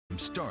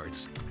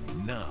starts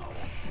now.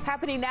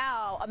 Happening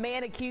now, a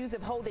man accused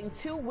of holding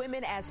 2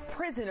 women as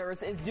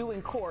prisoners is due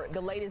in court.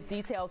 The latest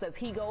details as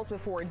he goes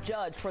before a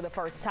judge for the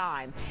first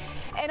time.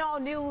 And all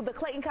new, the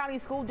Clayton County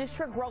School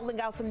District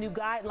rolling out some new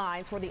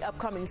guidelines for the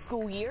upcoming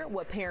school year,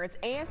 what parents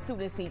and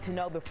students need to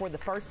know before the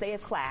first day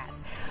of class.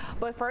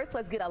 But first,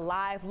 let's get a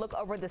live look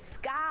over the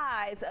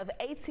skies of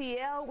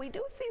ATL. We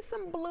do see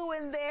some blue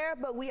in there,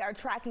 but we are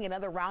tracking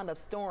another round of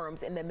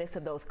storms in the midst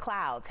of those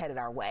clouds headed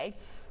our way.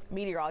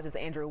 Meteorologist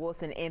Andrew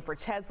Wilson in for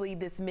Chesley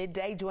this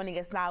midday, joining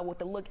us now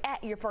with a look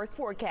at your first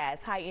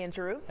forecast. Hi,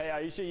 Andrew. Hey,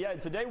 Aisha. Yeah,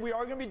 today we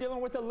are going to be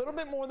dealing with a little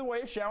bit more in the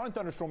way of shower and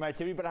thunderstorm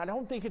activity, but I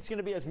don't think it's going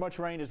to be as much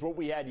rain as what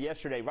we had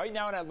yesterday. Right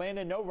now in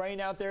Atlanta, no rain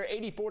out there,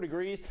 84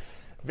 degrees.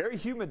 Very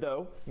humid,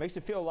 though. Makes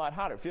it feel a lot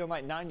hotter. Feeling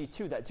like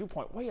 92. That dew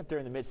point way up there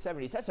in the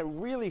mid-70s. That's a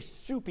really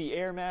soupy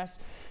air mass.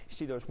 You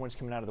see those winds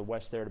coming out of the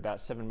west there at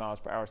about 7 miles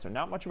per hour, so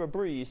not much of a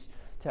breeze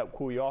to help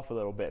cool you off a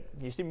little bit.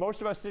 You see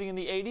most of us sitting in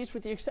the 80s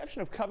with the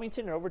exception of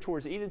Covington and over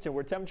towards Edenton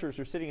where temperatures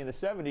are sitting in the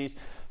 70s.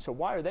 So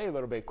why are they a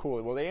little bit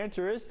cooler? Well, the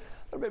answer is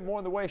a little bit more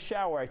in the way of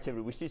shower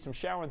activity. We see some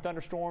shower and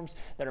thunderstorms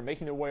that are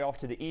making their way off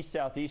to the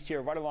east-southeast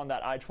here right along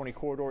that I-20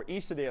 corridor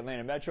east of the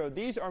Atlanta Metro.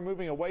 These are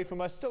moving away from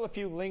us. Still a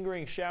few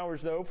lingering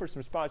showers, though, for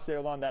some spots there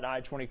along that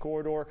I-20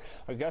 corridor.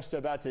 Augusta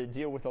about to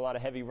deal with a lot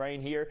of heavy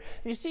rain here.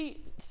 And you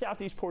see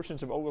southeast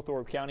portions of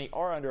Oglethorpe County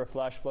are under a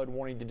flash flood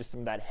warning due to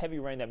some of that heavy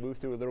rain that moved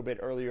through a little bit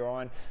earlier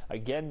on.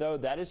 Again, though,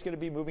 that is going to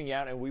be moving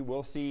out, and we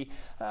will see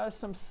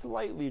some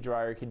slightly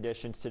drier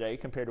conditions today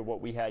compared to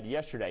what we had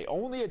yesterday.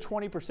 Only a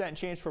 20%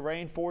 chance for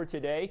rain for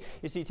today.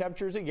 You see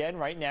temperatures again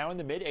right now in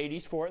the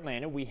mid-80s for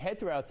Atlanta. We head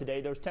throughout today.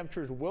 Those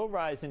temperatures will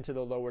rise into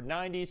the lower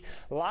 90s.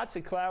 Lots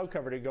of cloud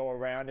cover to go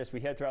around as we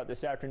head throughout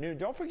this afternoon.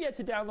 Don't forget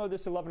to download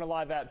this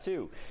 11Alive app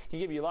too. It can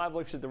give you live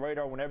looks at the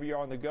radar whenever you're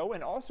on the go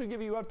and also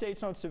give you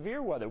updates on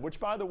severe weather, which,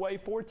 by the way,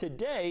 for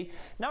today,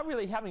 not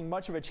really having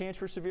much of a chance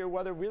for severe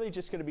weather, really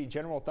just going to be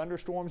general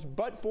thunderstorms.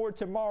 But for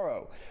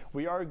tomorrow,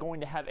 we are going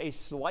to have a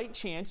slight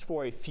chance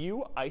for a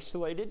few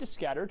isolated to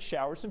scattered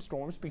showers and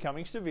storms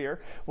becoming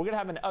severe. We're going to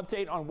have an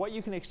update on what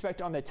you can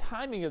expect on the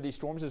timing of these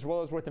storms as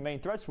well as what the main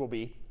threats will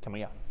be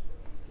coming up.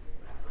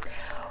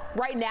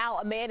 Right now,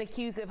 a man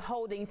accused of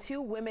holding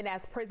 2 women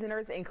as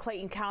prisoners in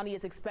Clayton County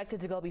is expected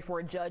to go before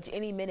a judge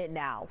any minute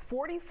now.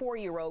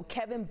 44-year-old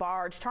Kevin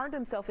Barge turned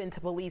himself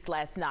into police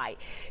last night.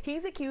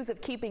 He's accused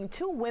of keeping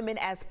 2 women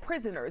as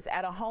prisoners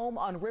at a home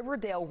on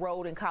Riverdale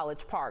Road in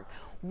College Park.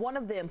 One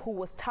of them, who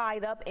was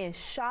tied up and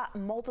shot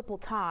multiple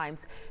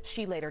times,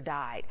 she later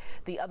died.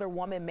 The other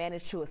woman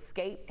managed to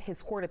escape.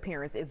 His court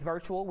appearance is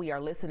virtual. We are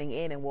listening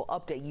in and we'll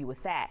update you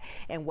with that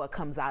and what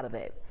comes out of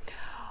it.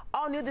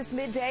 All new this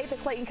midday, the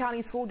Clayton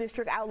County School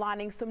District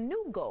outlining some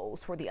new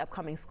goals for the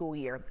upcoming school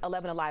year.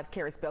 11Alive's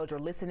Karis Belger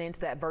listening to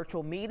that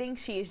virtual meeting.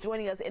 She is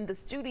joining us in the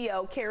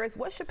studio. Karis,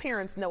 what should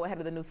parents know ahead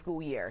of the new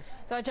school year?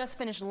 So I just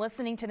finished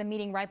listening to the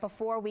meeting right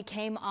before we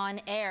came on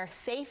air.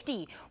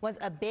 Safety was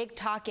a big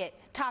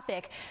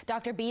topic.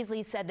 Dr.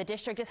 Beasley said the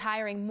district is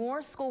hiring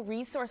more school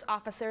resource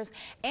officers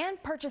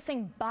and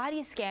purchasing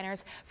body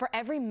scanners for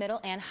every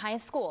middle and high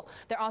school.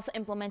 They're also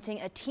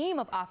implementing a team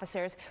of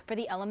officers for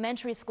the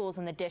elementary schools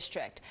in the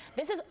district.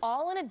 This is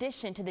all in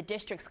addition to the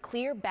district's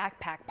clear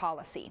backpack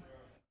policy.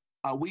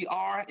 We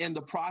are in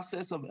the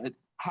process of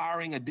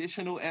hiring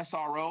additional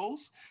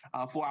SROs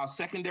for our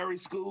secondary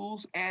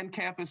schools and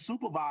campus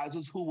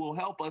supervisors who will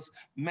help us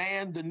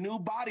man the new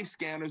body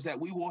scanners that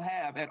we will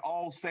have at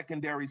all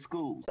secondary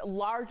schools. The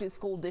largest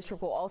school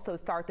district will also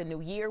start the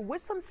new year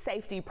with some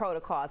safety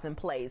protocols in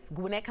place.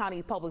 Gwinnett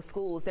County Public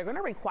Schools, they're going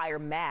to require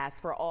masks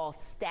for all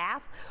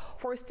staff.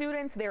 For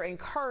students, they're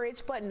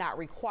encouraged but not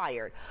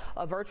required.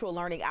 A virtual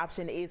learning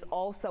option is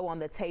also on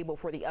the table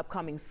for the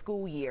upcoming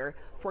school year.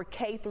 For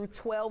K through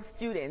 12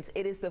 students,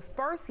 it is the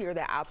first year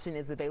that option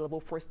is available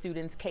for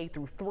students K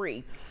through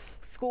 3.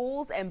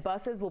 Schools and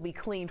buses will be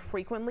cleaned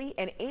frequently,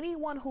 and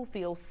anyone who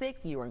feels sick,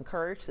 you're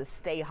encouraged to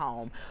stay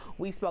home.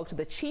 We spoke to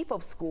the chief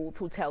of schools,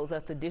 who tells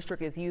us the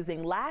district is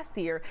using last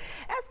year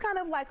as kind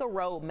of like a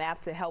roadmap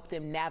to help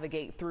them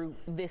navigate through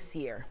this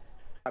year.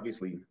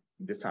 Obviously,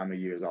 this time of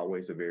year is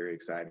always a very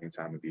exciting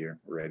time of year,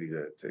 ready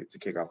to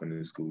kick off a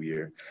new school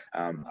year.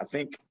 I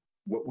think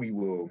what we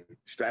will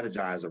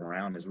strategize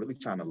around is really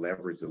trying to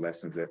leverage the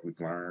lessons that we've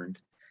learned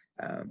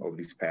over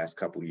these past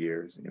couple of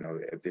years. You know,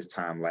 at this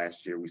time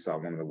last year, we saw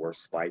one of the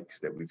worst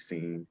spikes that we've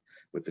seen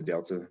with the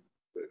Delta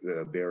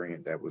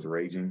variant that was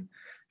raging.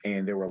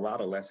 And there were a lot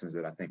of lessons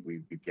that I think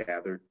we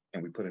gathered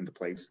and we put into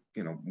place,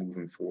 you know,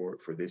 moving forward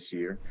for this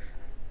year.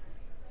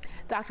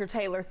 Dr.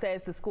 Taylor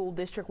says the school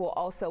district will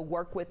also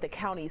work with the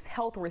county's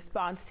health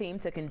response team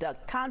to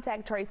conduct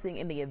contact tracing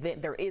in the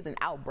event there is an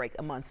outbreak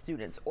among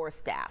students or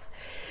staff.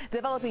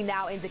 Developing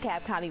now in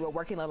DeKalb County, we're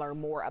working to learn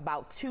more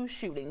about 2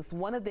 shootings,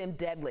 one of them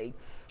deadly.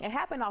 It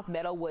happened off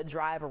Meadowwood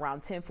Drive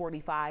around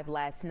 10:45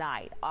 last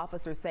night.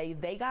 Officers say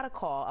they got a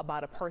call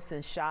about a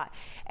person shot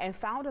and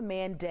found a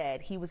man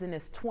dead. He was in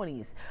his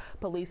 20s.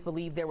 Police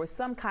believe there was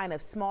some kind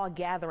of small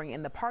gathering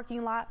in the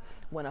parking lot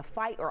when a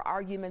fight or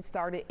argument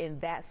started, and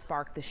that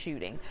sparked the shooting.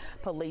 shooting.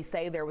 Police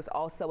say there was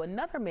also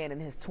another man in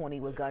his 20s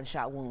with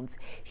gunshot wounds.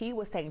 He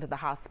was taken to the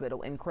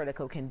hospital in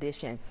critical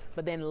condition.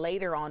 But then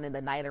later on in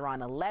the night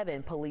around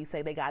 11, police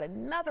say they got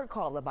another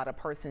call about a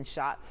person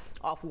shot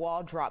off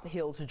Waldrop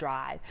Hills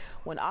Drive.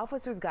 When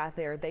officers got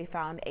there, they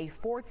found a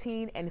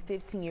 14 and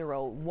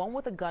 15-year-old, one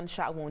with a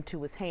gunshot wound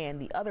to his hand,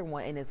 the other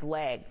one in his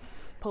leg.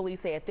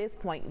 Police say at this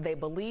point they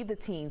believe the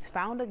teens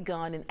found a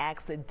gun and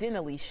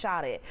accidentally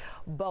shot it.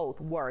 Both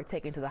were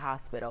taken to the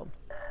hospital.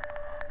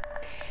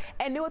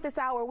 And new at this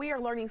hour, we are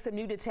learning some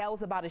new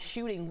details about a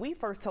shooting we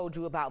first told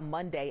you about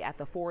Monday at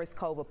the Forest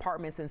Cove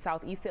Apartments in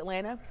Southeast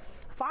Atlanta.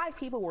 5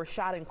 people were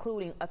shot,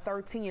 including a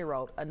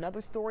 13-year-old.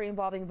 Another story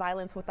involving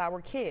violence with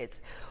our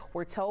kids.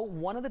 We're told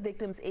one of the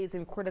victims is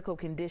in critical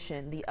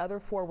condition. The other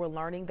 4 we're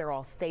learning they're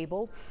all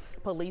stable.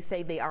 Police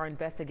say they are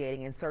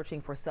investigating and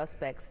searching for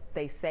suspects.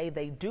 They say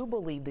they do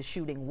believe the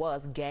shooting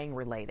was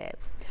gang-related.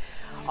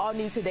 All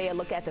new today, a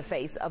look at the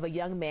face of a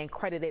young man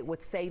credited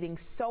with saving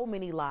so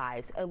many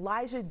lives.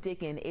 Elijah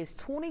Dicken is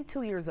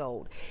 22 years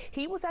old.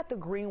 He was at the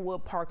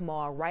Greenwood Park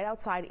Mall right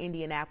outside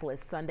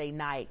Indianapolis Sunday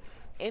night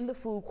in the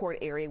food court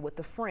area with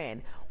a friend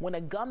when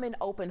a gunman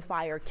opened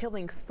fire,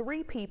 killing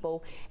 3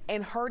 people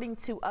and hurting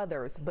 2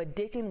 others. But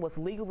Dicken was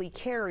legally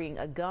carrying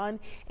a gun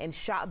and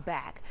shot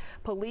back.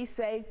 Police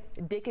say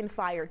Dicken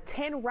fired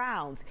 10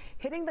 rounds,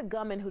 hitting the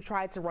gunman who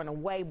tried to run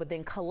away but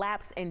then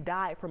collapsed and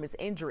died from his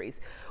injuries.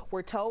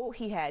 We're told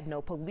he had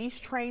no police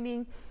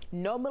training,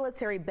 no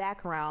military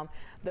background.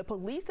 The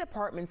police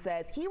department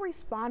says he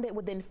responded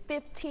within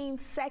 15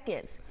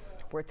 seconds.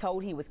 We're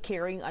told he was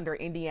carrying under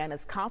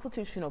Indiana's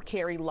constitutional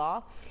carry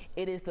law.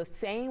 It is the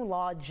same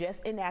law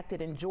just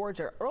enacted in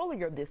Georgia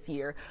earlier this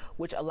year,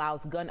 which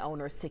allows gun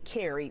owners to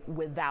carry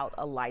without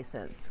a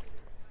license.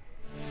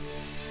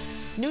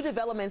 New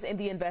developments in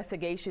the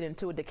investigation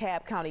into a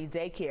DeKalb County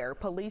daycare.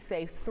 Police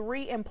say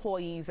 3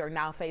 employees are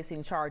now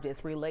facing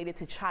charges related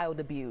to child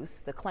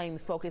abuse. The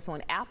claims focus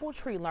on Apple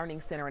Tree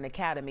Learning Center and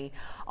Academy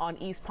on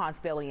East Ponce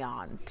de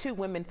Leon. 2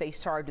 women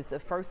face charges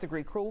of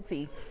first-degree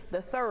cruelty.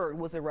 The third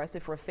was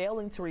arrested for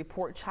failing to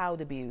report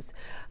child abuse.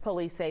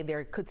 Police say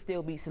there could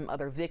still be some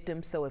other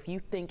victims, so if you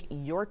think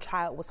your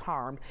child was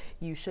harmed,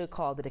 you should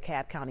call the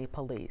DeKalb County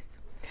Police.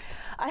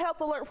 A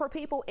health alert for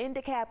people in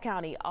DeKalb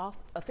County.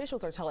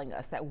 Officials are telling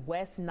us that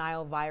West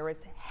Nile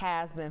virus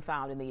has been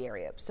found in the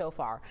area. So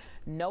far,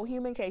 no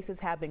human cases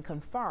have been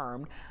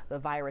confirmed. The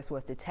virus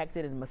was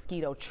detected in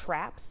mosquito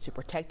traps. To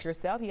protect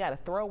yourself, you got to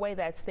throw away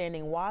that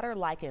standing water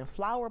like in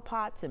flower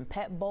pots and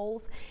pet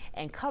bowls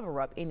and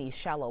cover up any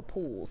shallow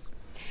pools.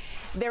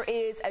 There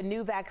is a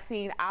new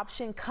vaccine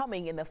option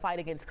coming in the fight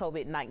against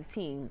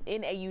COVID-19.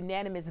 In a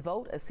unanimous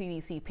vote, a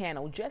CDC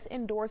panel just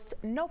endorsed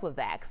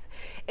Novavax.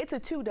 It's a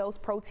 2-dose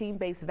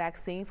protein-based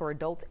vaccine for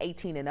adults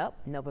 18 and up.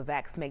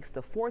 Novavax makes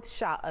the 4th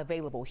shot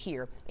available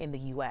here in the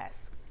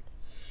U.S.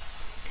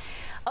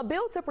 A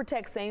bill to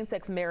protect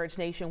same-sex marriage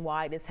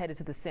nationwide is headed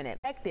to the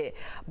Senate. Protected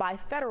by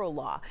federal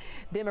law.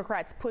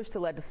 Democrats pushed the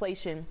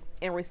legislation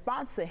in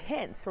response to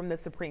hints from the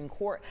Supreme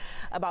Court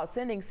about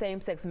sending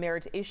same-sex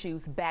marriage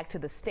issues back to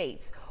the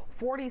states.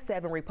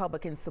 47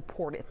 Republicans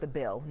supported the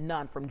bill,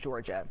 none from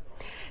Georgia.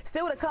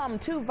 Still to come,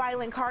 2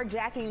 violent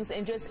carjackings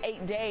in just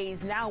 8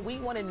 days. Now we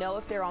want to know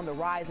if they're on the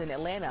rise in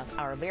Atlanta.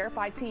 Our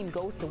Verified team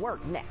goes to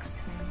work next.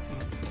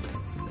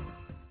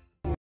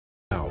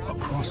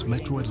 Across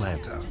Metro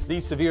Atlanta.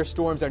 These severe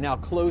storms are now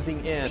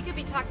closing in. We could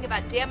be talking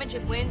about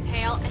damaging winds,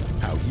 hail, and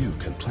how you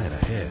can plan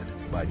ahead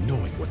by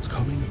knowing what's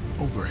coming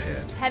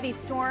overhead. Heavy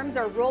storms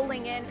are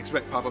rolling in.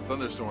 Expect pop-up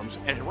thunderstorms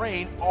and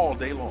rain all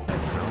day long.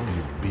 And how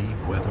you'll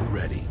be weather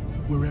ready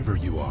wherever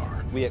you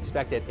are. We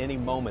expect at any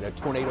moment a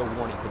tornado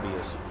warning could be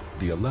issued.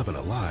 The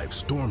 11Alive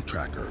Storm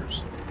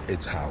Trackers.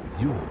 It's how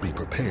you'll be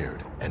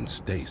prepared and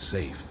stay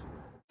safe.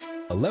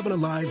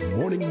 11Alive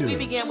Morning News. We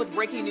began with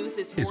breaking news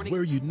this morning. Is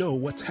where you know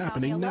what's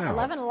happening now.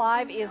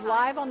 11Alive is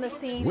live on the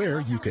scene.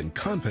 Where you can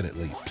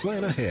confidently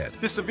plan ahead.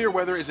 This severe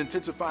weather is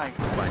intensifying.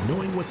 By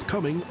knowing what's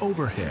coming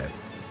overhead.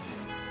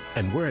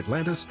 And we're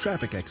Atlanta's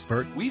traffic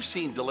expert. We've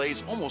seen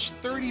delays almost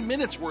 30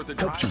 minutes worth of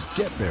helps you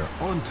get there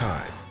on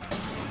time.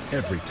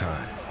 Every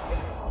time.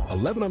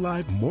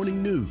 11Alive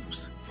Morning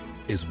News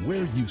is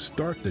where you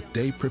start the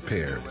day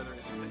prepared.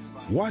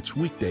 Watch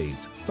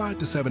weekdays 5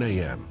 to 7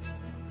 a.m.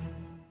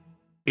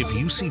 If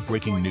you see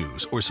breaking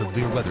news or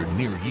severe weather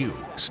near you,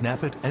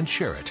 snap it and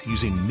share it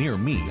using Near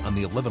Me on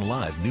the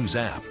 11Alive News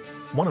app.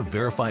 Want to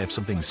verify if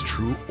something's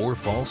true or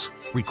false?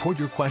 Record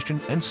your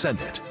question and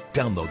send it.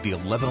 Download the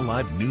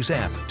 11Alive News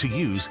app to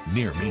use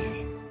Near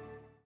Me.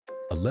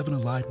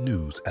 11Alive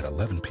News at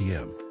 11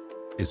 p.m.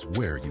 is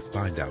where you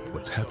find out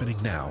what's happening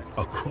now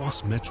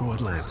across Metro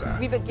Atlanta.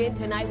 We begin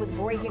tonight with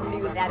breaking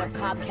news out of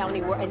Cobb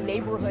County, where a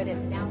neighborhood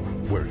is now...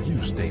 where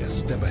you stay a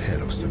step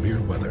ahead of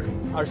severe weather.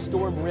 Our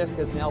storm risk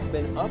has now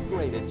been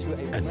upgraded to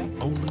a... and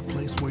the only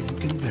place where you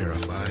can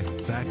verify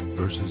fact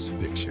versus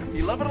fiction.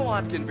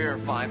 11Alive can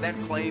verify that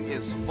claim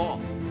is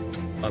false.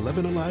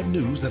 11Alive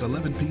News at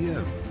 11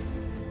 p.m.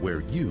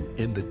 where you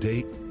end the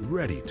day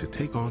ready to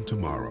take on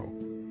tomorrow.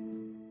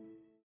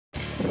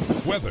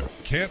 Weather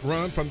can't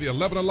run from the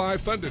 11Alive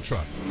Thunder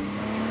Truck.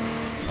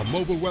 A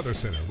mobile weather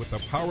center with the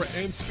power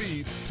and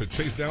speed to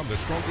chase down the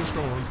strongest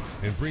storms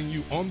and bring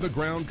you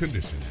on-the-ground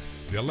conditions.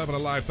 The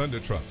 11Alive Thunder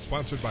Truck,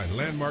 sponsored by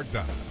Landmark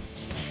Dodge.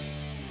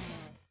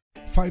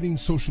 Fighting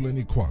social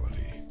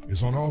inequality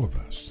is on all of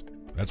us.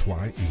 That's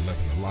why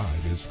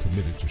 11Alive is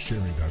committed to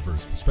sharing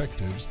diverse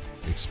perspectives,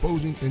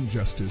 exposing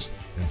injustice,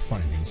 and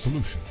finding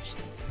solutions.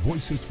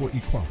 Voices for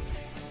Equality,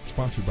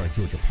 sponsored by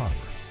Georgia Power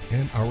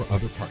and our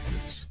other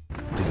partners.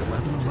 The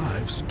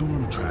 11Alive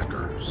Storm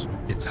Trackers.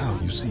 It's how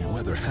you see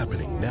weather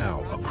happening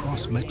now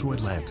across Metro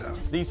Atlanta.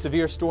 These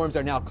severe storms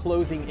are now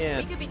closing in.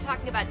 We could be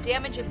talking about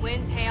damaging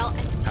winds, hail,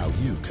 and How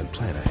you can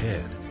plan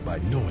ahead by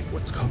knowing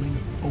what's coming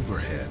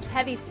overhead.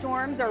 Heavy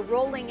storms are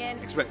rolling in.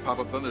 Expect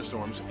pop-up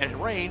thunderstorms and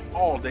rain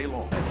all day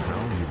long. And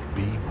how you'll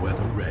be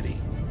weather ready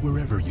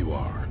wherever you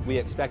are. We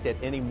expect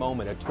at any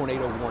moment a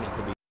tornado warning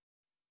could be.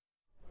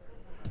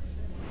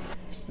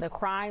 The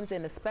crimes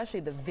and especially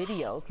the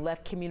videos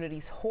left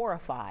communities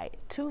horrified.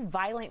 2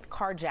 violent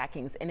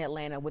carjackings in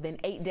Atlanta within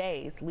 8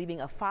 days,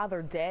 leaving a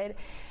father dead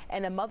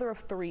and a mother of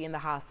 3 in the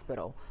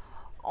hospital.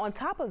 On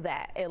top of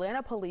that,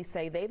 Atlanta police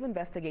say they've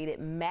investigated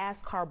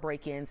mass car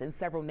break-ins in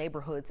several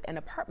neighborhoods and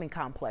apartment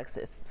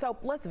complexes. So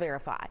let's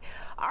verify.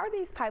 Are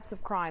these types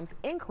of crimes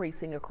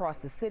increasing across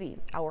the city?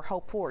 Our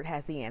Hope Ford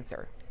has the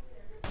answer.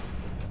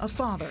 A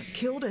father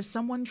killed as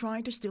someone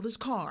tried to steal his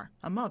car.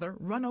 A mother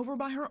run over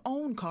by her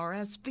own car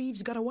as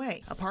thieves got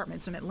away.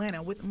 Apartments in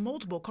Atlanta with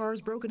multiple cars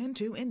broken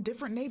into in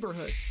different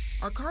neighborhoods.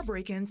 Are car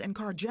break-ins and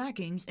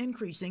carjackings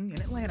increasing in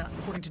Atlanta?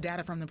 According to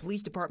data from the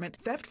police department,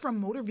 theft from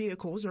motor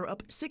vehicles are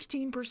up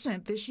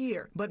 16% this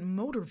year. But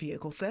motor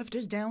vehicle theft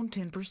is down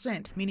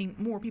 10%, meaning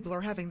more people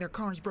are having their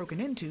cars broken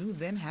into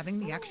than having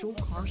the actual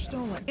car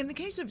stolen. In the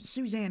case of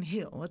Suzanne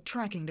Hill, a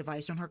tracking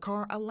device on her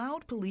car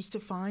allowed police to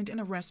find and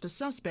arrest the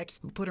suspects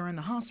who put her in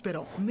the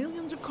hospital.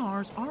 Millions of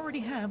cars already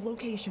have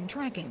location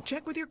tracking.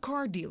 Check with your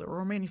car dealer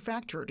or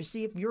manufacturer to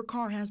see if your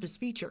car has this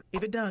feature.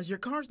 If it does, your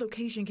car's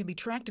location can be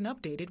tracked and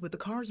updated with the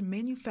car's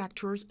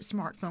manufacturer's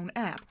smartphone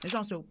app. There's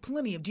also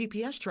plenty of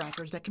GPS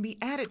trackers that can be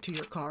added to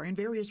your car in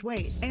various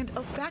ways. And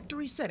a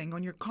factory setting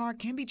on your car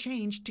can be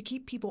changed to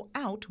keep people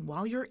out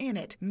while you're in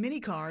it.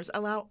 Many cars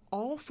allow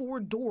all 4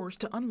 doors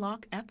to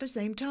unlock at the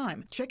same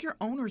time. Check your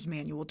owner's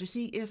manual to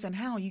see if and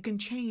how you can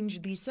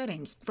change these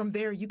settings. From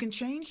there, you can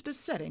change the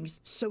settings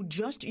so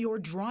just your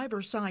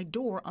driver's side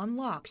door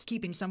unlocks,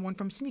 keeping someone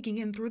from sneaking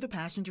in through the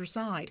passenger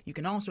side. You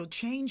can also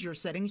change your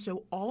settings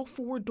so all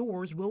 4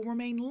 doors will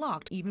remain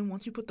locked even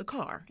once you put the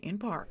car in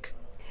park.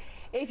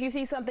 If you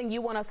see something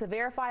you want us to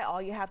verify,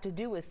 all you have to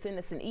do is send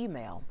us an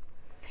email.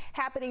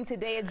 Happening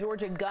today, a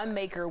Georgia gun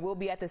maker will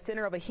be at the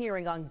center of a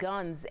hearing on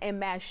guns and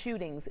mass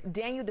shootings.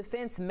 Daniel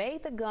Defense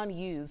made the gun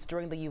used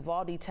during the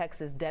Uvalde,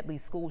 Texas deadly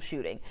school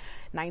shooting.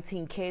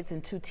 19 kids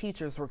and 2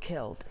 teachers were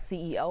killed.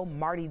 CEO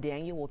Marty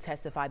Daniel will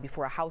testify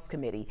before a House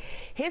committee.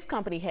 His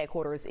company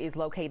headquarters is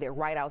located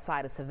right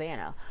outside of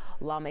Savannah.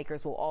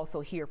 Lawmakers will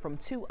also hear from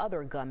 2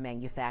 other gun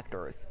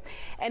manufacturers.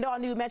 And all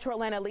new Metro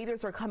Atlanta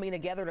leaders are coming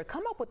together to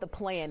come up with a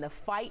plan to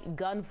fight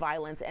gun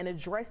violence and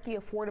address the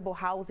affordable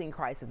housing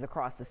crisis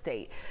across the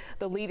state.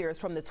 The leaders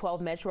from the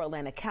 12 Metro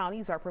Atlanta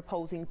counties are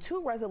proposing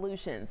 2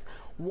 resolutions.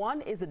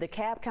 One is the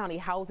DeKalb County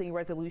Housing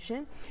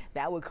Resolution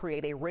that would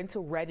create a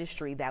rental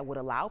registry that would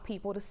allow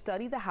people to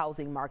study the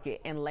housing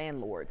market and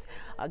landlords.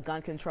 A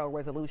gun control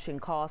resolution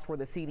calls for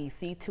the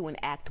CDC to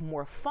enact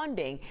more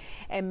funding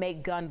and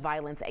make gun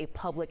violence a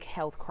public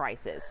health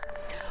crisis.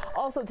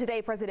 Also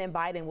today, President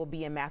Biden will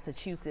be in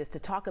Massachusetts to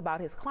talk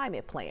about his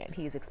climate plan.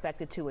 He is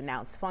expected to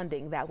announce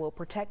funding that will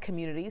protect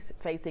communities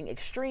facing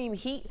extreme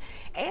heat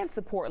and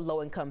support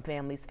low-income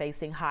families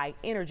facing high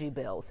energy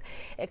bills.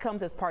 It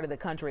comes as part of the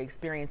country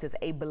experiences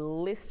a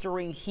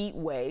blistering heat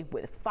wave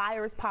with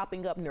fires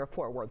popping up near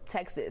Fort Worth,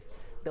 Texas.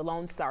 The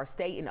Lone Star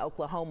State in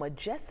Oklahoma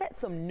just set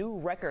some new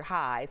record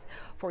highs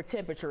for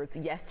temperatures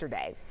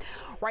yesterday.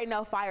 Right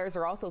now, fires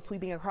are also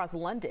sweeping across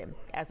London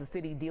as the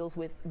city deals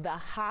with the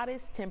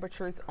hottest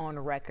temperatures on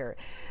record.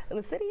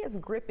 The city is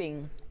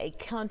gripping a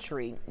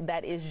country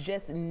that is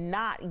just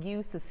not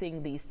used to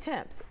seeing these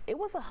temps. It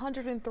was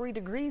 103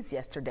 degrees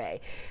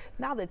yesterday.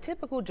 Now, the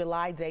typical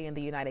July day in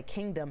the United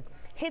Kingdom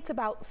hits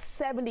about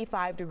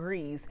 75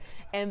 degrees,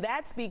 and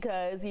that's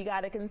because you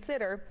got to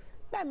consider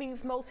that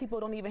means most people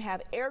don't even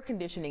have air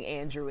conditioning,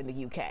 Andrew, in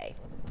the UK.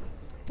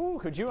 Ooh,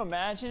 could you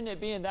imagine it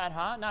being that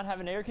hot, not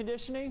having air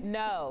conditioning?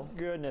 No.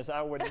 Goodness,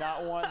 I would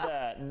not want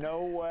that.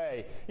 No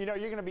way. You know,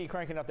 you're going to be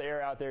cranking up the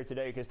air out there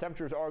today because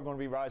temperatures are going to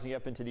be rising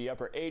up into the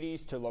upper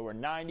 80s to lower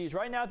 90s.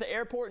 Right now at the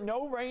airport,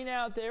 no rain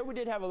out there. We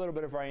did have a little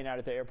bit of rain out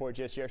at the airport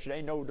just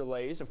yesterday. No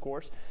delays, of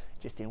course.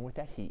 Just dealing with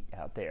that heat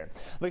out there.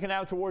 Looking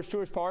out towards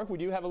Tourist Park, we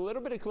do have a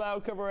little bit of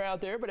cloud cover out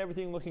there, but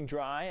everything looking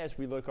dry as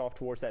we look off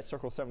towards that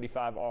Circle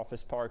 75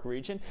 Office Park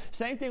region.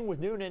 Same thing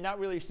with Noonan, not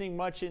really seeing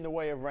much in the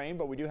way of rain,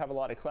 but we do have a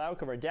lot of cloud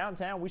cover.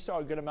 Downtown, we saw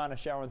a good amount of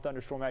shower and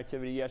thunderstorm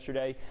activity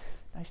yesterday.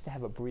 nice to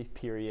have a brief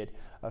period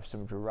of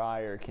some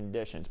drier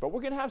conditions. But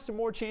we're going to have some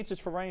more chances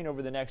for rain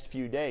over the next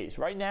few days.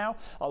 Right now,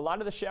 a lot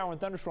of the shower and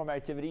thunderstorm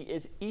activity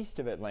is east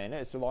of Atlanta.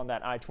 It's along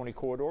that I-20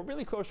 corridor,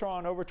 really closer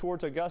on over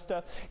towards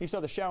Augusta. You saw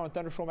the shower and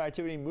thunderstorm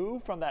activity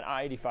move from that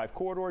I-85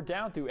 corridor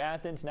down through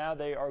Athens. Now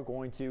they are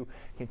going to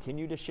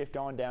continue to shift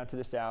on down to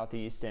the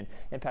southeast and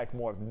impact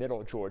more of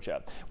middle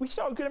Georgia. We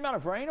saw a good amount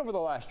of rain over the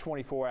last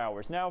 24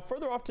 hours. Now,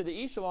 further off to the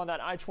east along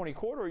that I-20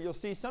 corridor, you'll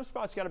see some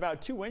spots got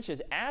about 2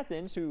 inches.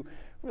 Athens, who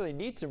really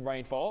needs some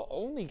rainfall,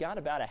 only got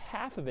about a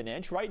half of an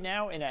inch. Right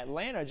now in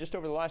Atlanta, just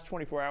over the last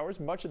 24 hours,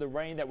 much of the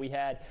rain that we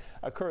had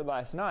occurred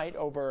last night,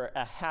 over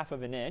a half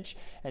of an inch.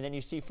 And then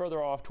you see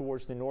further off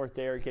towards the north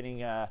there,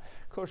 getting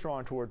closer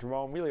on towards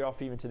Rome, really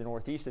off even to the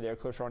northeast of there,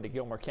 closer on to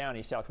Gilmer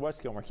County,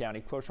 southwest Gilmer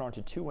County, closer on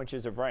to 2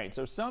 inches of rain.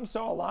 So some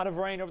saw a lot of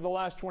rain over the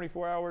last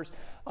 24 hours,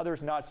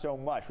 others not so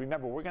much.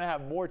 Remember, we're going to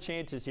have more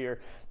chances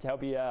here to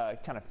help you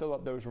kind of fill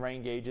up those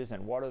rain gauges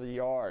and water the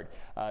yard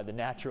the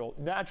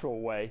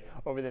natural way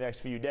over the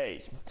next few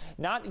days.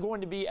 Not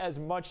going to be as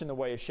much in the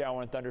way of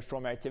shower and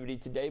thunderstorm activity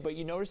today, but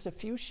you notice a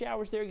few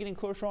showers there getting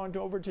closer on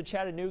over to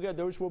Chattanooga.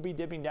 Those will be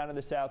dipping down to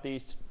the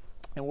southeast,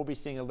 and we'll be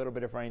seeing a little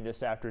bit of rain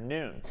this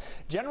afternoon.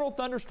 General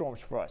thunderstorms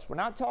for us. We're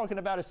not talking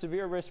about a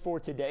severe risk for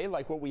today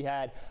like what we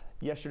had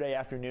yesterday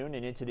afternoon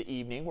and into the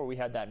evening where we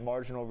had that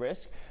marginal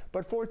risk.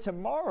 But for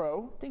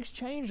tomorrow, things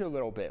change a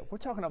little bit. We're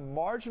talking a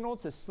marginal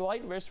to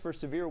slight risk for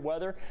severe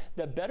weather.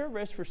 The better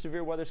risk for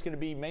severe weather is going to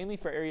be mainly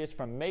for areas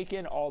from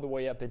Macon all the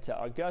way up into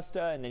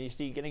Augusta, and then you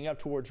see getting up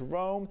towards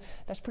Rome.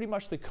 That's pretty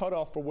much the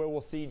cutoff for where we'll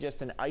see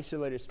just an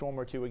isolated storm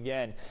or two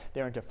again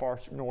there into far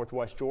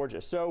northwest Georgia.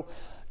 So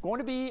going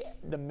to be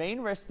the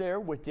main risk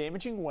there with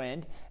damaging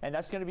wind, and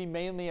that's going to be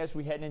mainly as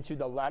we head into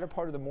the latter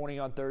part of the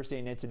morning on Thursday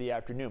and into the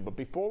afternoon. But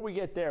before we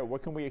get there,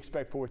 what can we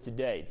expect for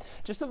today?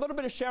 Just a little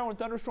bit of shower and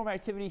thunderstorm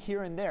activity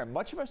here and there.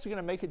 Much of us are going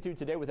to make it through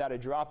today without a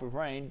drop of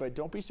rain, but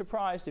don't be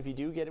surprised if you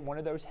do get one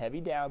of those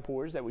heavy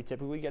downpours that we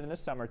typically get in the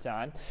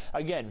summertime.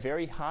 Again,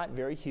 very hot,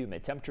 very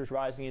humid. Temperatures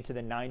rising into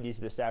the 90s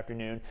this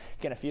afternoon.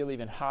 Going to feel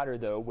even hotter,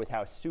 though, with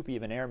how soupy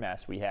of an air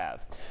mass we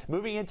have.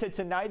 Moving into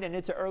tonight and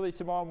into early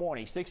tomorrow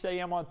morning, 6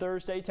 a.m. on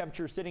Thursday,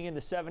 temperatures sitting in the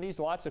 70s,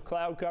 lots of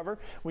cloud cover.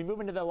 We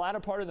move into the latter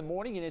part of the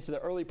morning and into the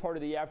early part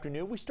of the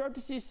afternoon. We start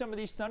to see some of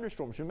these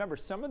thunderstorms. Remember,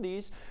 some of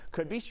these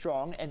could be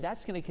strong, and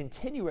that's going to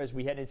continue as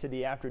we head into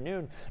the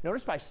afternoon.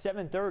 Notice by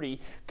 7:30,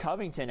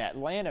 Covington,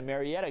 Atlanta,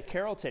 Marietta,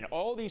 Carrollton,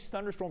 all these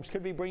thunderstorms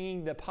could be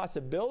bringing the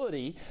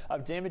possibility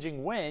of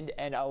damaging wind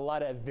and a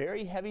lot of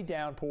very heavy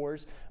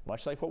downpours,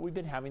 much like what we've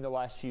been having the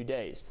last few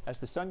days. As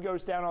the sun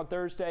goes down on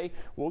Thursday,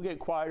 we'll get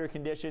quieter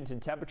conditions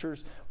and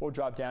temperatures will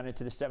drop down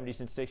into the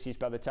 70s and 60s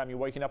by the time you're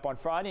waking up on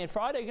Friday. And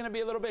Friday going to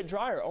be a little bit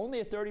drier.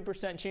 Only a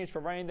 30% chance for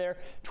rain there,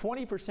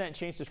 20%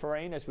 chances for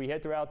rain as we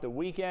head throughout the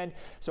weekend.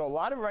 So a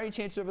lot of rain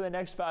chances over the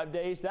next 5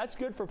 days. That's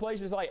good for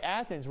places like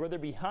Athens, where they're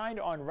behind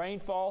on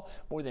rainfall,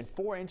 more than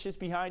 4 inches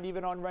behind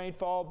even on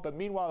rainfall. But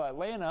meanwhile,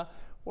 Atlanta,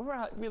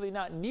 we're really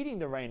not needing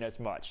the rain as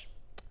much.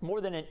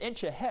 More than an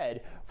inch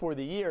ahead for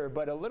the year,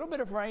 but a little bit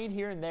of rain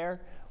here and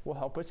there will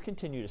help us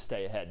continue to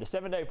stay ahead. The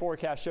 7-day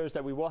forecast shows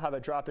that we will have a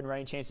drop in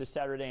rain chances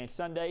Saturday and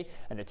Sunday,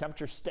 and the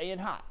temperatures staying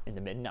hot in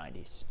the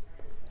mid-90s.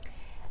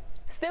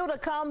 Still to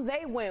come,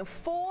 they went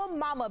full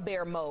mama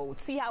bear mode.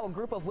 See how a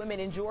group of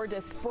women in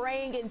Georgia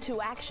sprang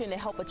into action to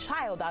help a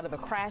child out of a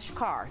crashed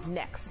car.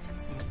 Next.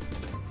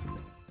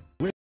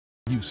 Where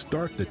you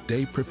start the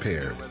day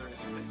prepared.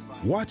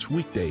 Watch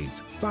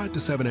weekdays 5 to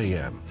 7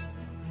 a.m.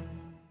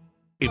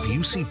 If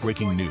you see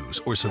breaking news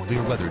or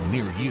severe weather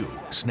near you,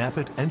 snap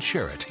it and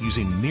share it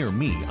using Near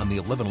Me on the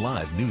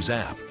 11Alive News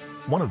app.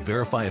 Want to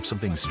verify if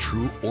something's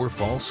true or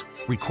false?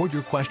 Record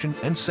your question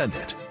and send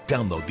it.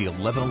 Download the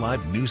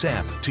 11Alive News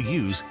app to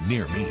use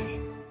Near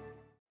Me.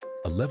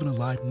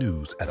 11Alive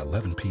News at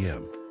 11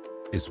 p.m.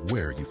 is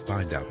where you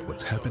find out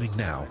what's happening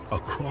now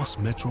across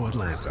Metro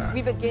Atlanta.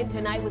 We begin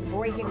tonight with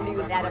breaking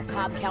news out of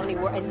Cobb County,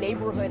 where a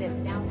neighborhood is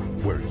now...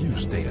 Where you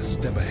stay a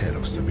step ahead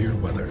of severe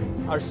weather.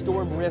 Our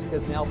storm risk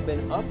has now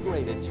been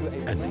upgraded to a...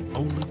 And the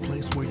only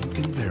place where you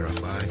can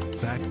verify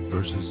fact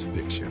versus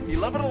fiction.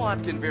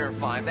 11Alive can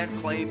verify that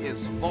claim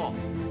is false.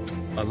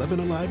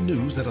 11Alive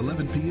News at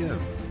 11 p.m.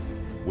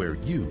 Where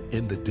you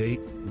end the day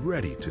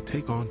ready to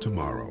take on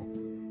tomorrow.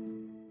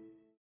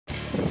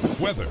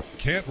 Weather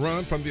can't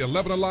run from the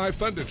 11Alive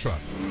Thunder Truck.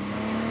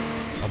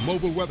 A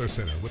mobile weather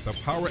center with the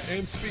power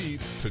and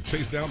speed to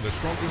chase down the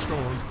strongest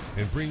storms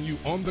and bring you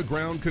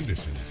on-the-ground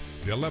conditions.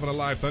 The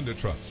 11Alive Thunder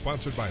Truck,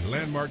 sponsored by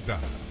Landmark Dodge.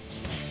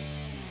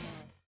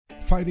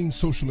 Fighting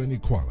social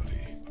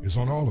inequality is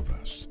on all of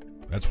us.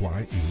 That's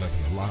why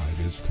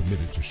 11Alive is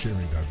committed to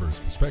sharing diverse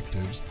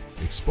perspectives,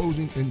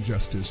 exposing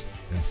injustice,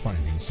 and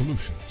finding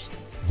solutions.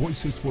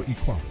 Voices for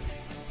Equality,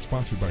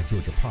 sponsored by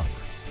Georgia Power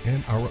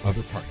and our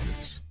other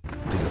partners.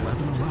 The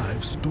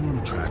 11Alive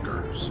Storm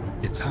Trackers.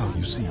 It's how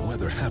you see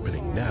weather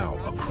happening now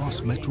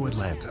across Metro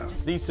Atlanta.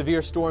 These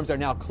severe storms are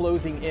now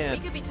closing in. We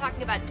could be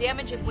talking about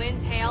damaging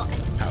winds, hail,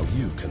 and how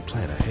you can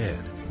plan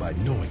ahead. by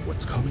knowing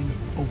what's coming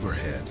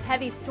overhead.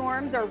 Heavy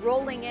storms are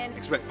rolling in.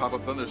 Expect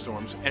pop-up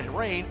thunderstorms and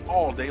rain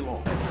all day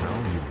long. And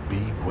how you'll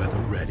be weather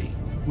ready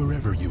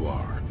wherever you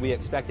are. We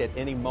expect at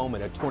any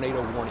moment a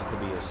tornado warning could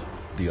be issued.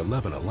 The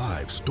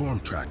 11Alive Storm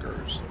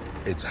Trackers.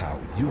 It's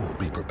how you'll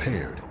be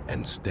prepared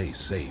and stay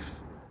safe.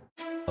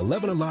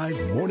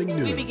 11Alive Morning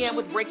News. We began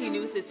with breaking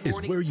news this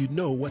morning. Is where you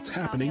know what's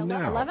happening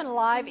now.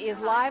 11Alive is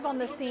live on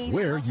the scene.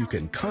 Where you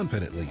can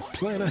confidently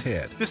plan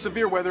ahead. This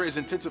severe weather is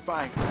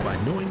intensifying. By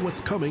knowing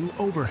what's coming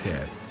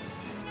overhead.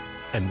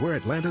 And we're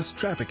Atlanta's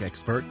traffic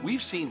expert.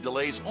 We've seen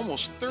delays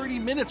almost 30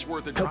 minutes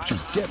worth of helps you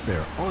get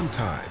there on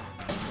time.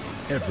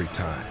 Every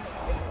time.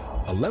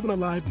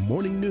 11Alive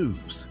Morning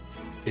News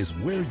is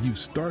where you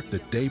start the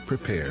day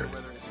prepared.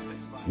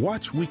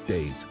 Watch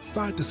weekdays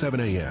 5 to 7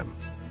 a.m.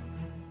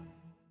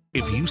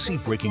 If you see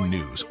breaking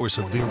news or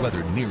severe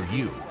weather near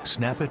you,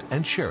 snap it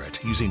and share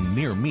it using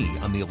Near Me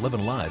on the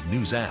 11Alive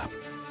News app.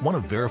 Want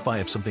to verify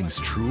if something's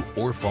true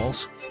or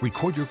false?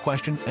 Record your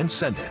question and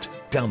send it.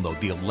 Download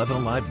the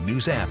 11Alive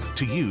News app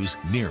to use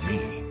Near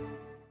Me.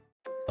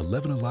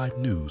 11Alive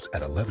News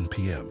at 11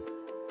 p.m.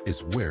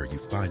 is where you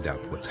find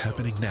out what's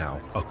happening now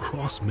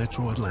across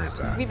Metro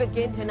Atlanta. We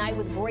begin tonight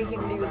with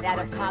breaking news out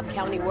of Cobb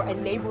County, where a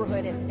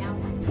neighborhood is now...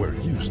 where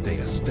you stay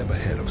a step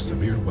ahead of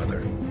severe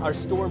weather. Our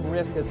storm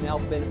risk has now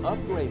been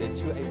upgraded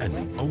to a... and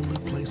the only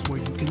place where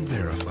you can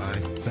verify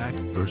fact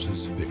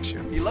versus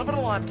fiction.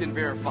 11Alive can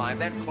verify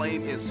that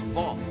claim is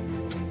false.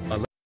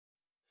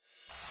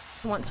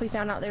 Once we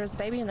found out there was a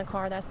baby in the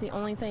car, that's the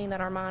only thing that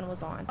our mind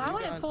was on. I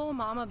went full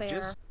mama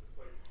bear.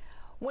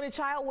 When a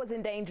child was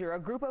in danger, a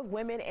group of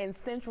women in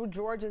central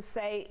Georgia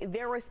say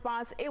their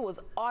response, it was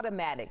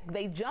automatic.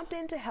 They jumped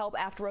in to help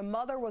after a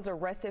mother was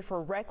arrested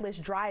for reckless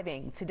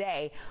driving.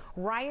 Today,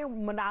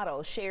 Ryan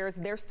Monato shares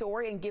their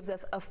story and gives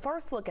us a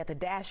first look at the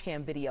dash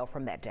cam video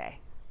from that day.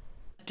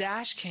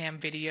 Dash cam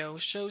video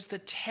shows the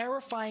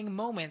terrifying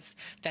moments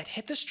that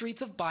hit the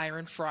streets of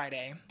Byron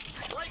Friday.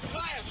 Break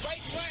glass,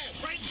 break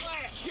glass, break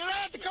glass! Get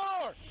out the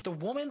car! The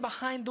woman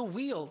behind the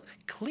wheel,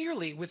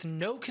 clearly with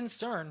no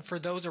concern for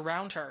those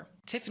around her.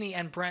 Tiffany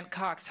and Brent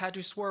Cox had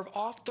to swerve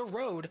off the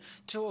road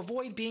to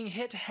avoid being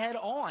hit head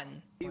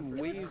on. It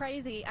was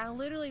crazy. I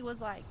literally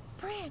was like,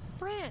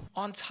 Brent.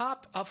 On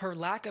top of her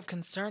lack of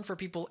concern for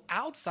people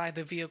outside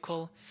the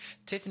vehicle,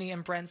 Tiffany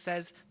and Brent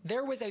says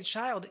there was a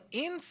child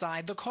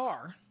inside the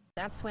car.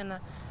 That's when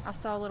I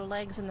saw little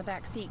legs in the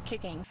back seat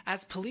kicking.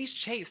 As police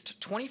chased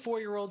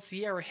 24-year-old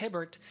Sierra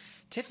Hibbert,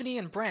 Tiffany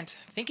and Brent,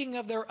 thinking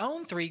of their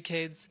own 3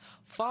 kids,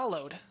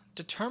 followed,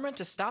 determined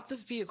to stop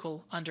this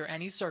vehicle under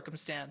any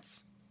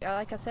circumstance.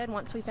 Like I said,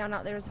 once we found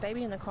out there was a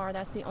baby in the car,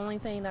 that's the only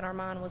thing that our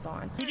mind was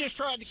on. You just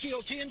tried to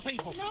kill 10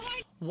 people.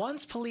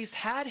 Once police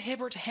had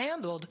Hibbert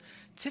handled,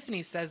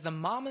 Tiffany says the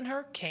mom and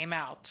her came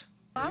out.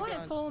 I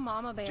went full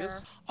mama bear.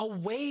 A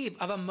wave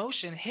of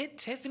emotion hit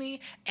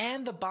Tiffany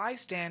and the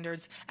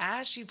bystanders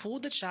as she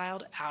pulled the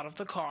child out of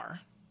the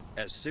car.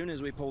 As soon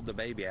as we pulled the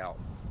baby out,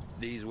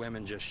 these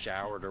women just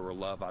showered her with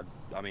love.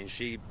 I mean,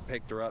 she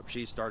picked her up,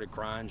 she started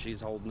crying, she's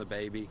holding the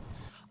baby.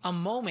 A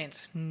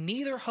moment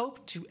neither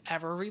hoped to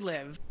ever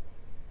relive.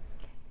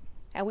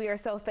 And we are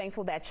so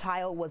thankful that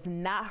child was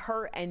not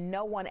hurt and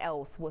no one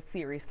else was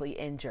seriously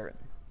injured.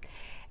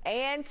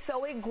 And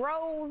so it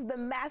grows. The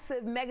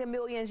massive Mega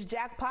Millions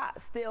jackpot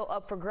still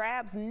up for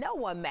grabs. No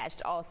one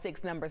matched all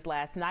 6 numbers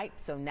last night.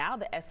 So now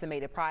the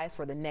estimated prize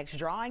for the next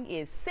drawing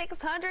is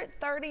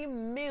 $630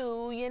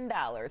 million.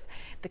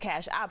 The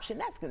cash option,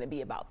 that's going to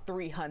be about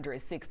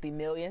 $360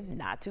 million.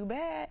 Not too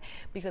bad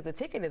because the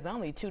ticket is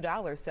only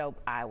 $2. So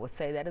I would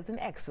say that is an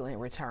excellent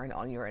return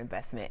on your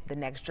investment. The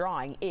next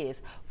drawing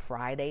is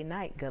Friday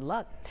night. Good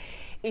luck.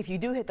 If you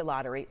do hit the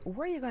lottery,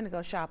 where are you going to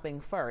go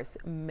shopping first?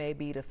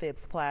 Maybe to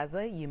Phipps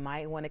Plaza. You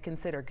might want to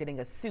consider getting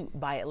a suit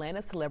by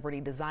Atlanta celebrity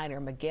designer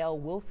Miguel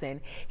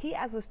Wilson. He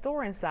has a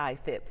store inside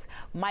Phipps.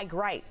 Mike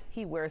Wright,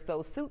 he wears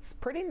those suits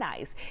pretty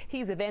nice.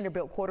 He's a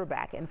Vanderbilt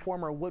quarterback and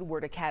former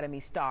Woodward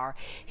Academy star.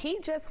 He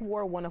just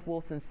wore one of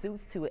Wilson's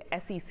suits to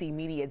SEC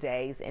Media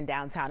Days in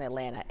downtown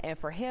Atlanta. And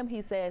for him,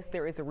 he says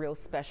there is a real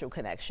special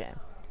connection.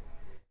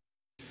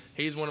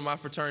 He's one of my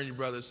fraternity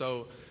brothers,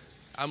 so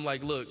I'm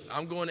like, look,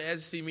 I'm going to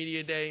SEC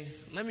Media Day.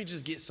 Let me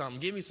just get something.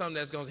 Give me something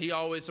that's going to, he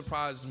always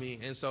surprises me.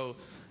 And so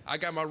I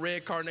got my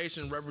red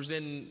carnation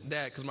representing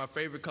that because my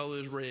favorite color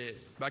is red.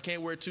 But I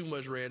can't wear too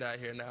much red out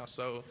here now.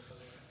 So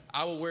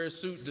I will wear a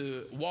suit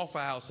to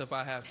Waffle House if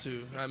I have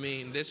to. I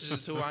mean, this is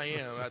just who I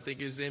am. I think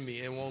it's in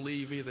me and won't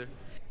leave either.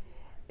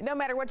 No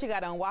matter what you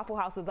got on, Waffle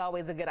House is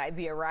always a good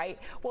idea, right?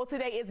 Well,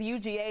 today is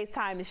UGA's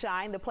time to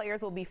shine. The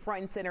players will be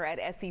front and center at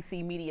SEC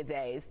Media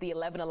Days. The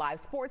 11Alive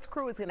sports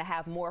crew is going to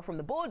have more from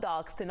the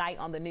Bulldogs tonight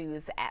on the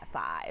news at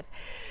 5.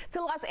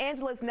 To Los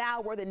Angeles now,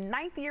 where the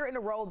 9th year in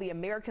a row the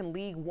American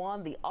League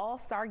won the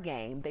All-Star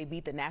game. They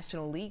beat the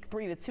National League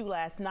 3-2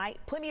 last night.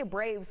 Plenty of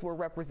Braves were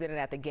represented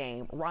at the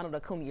game. Ronald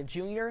Acuna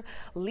Jr.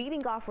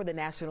 leading off for the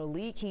National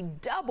League. He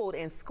doubled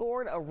and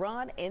scored a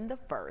run in the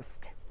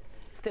first.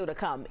 Still to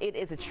come, it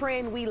is a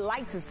trend we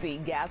like to see.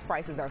 Gas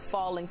prices are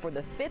falling for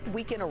the 5th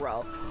week in a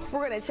row.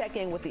 We're going to check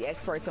in with the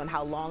experts on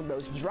how long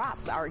those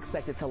drops are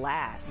expected to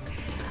last.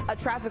 A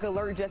traffic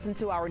alert just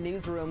into our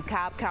newsroom.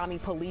 Cobb County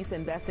Police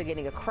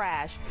investigating a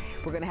crash.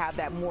 We're going to have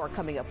that more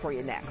coming up for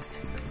you next.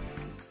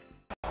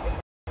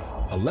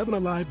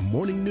 11Alive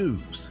Morning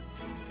News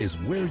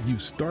is where you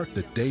start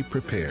the day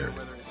prepared.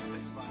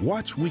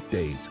 Watch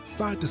weekdays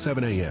 5 to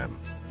 7 a.m.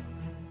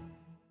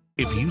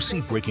 If you see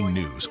breaking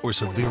news or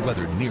severe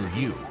weather near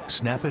you,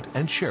 snap it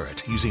and share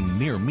it using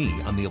Near Me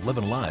on the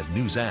 11Alive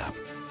News app.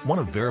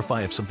 Want to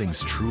verify if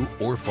something's true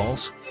or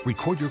false?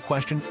 Record your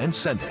question and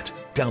send it.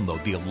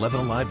 Download the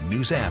 11Alive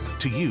News app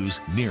to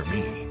use Near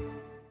Me.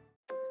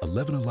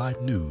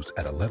 11Alive News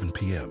at 11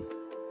 p.m.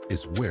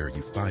 is where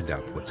you find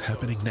out what's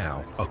happening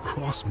now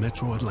across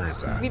Metro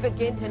Atlanta. We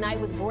begin tonight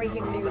with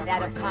breaking news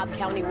out of Cobb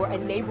County, where a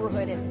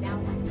neighborhood is now...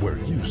 Where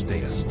you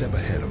stay a step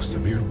ahead of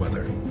severe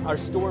weather. Our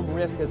storm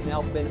risk has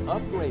now been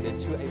upgraded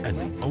to a...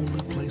 And the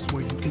only place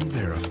where you can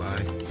verify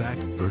fact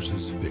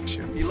versus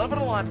fiction.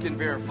 11Alive can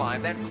verify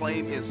that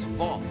claim is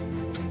false.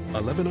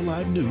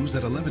 11Alive News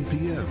at 11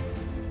 p.m.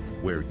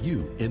 Where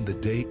you end the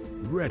day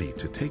ready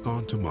to take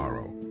on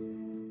tomorrow.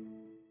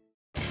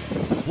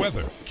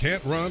 Weather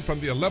can't run from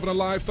the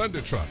 11Alive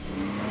Thunder Truck.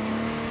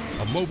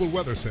 A mobile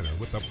weather center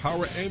with the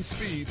power and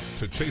speed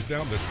to chase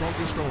down the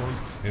strongest storms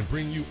and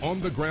bring you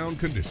on-the-ground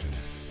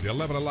conditions. The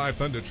 11Alive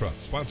Thunder Truck,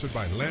 sponsored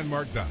by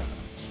Landmark Dodge.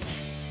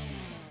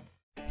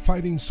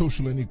 Fighting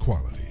social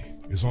inequality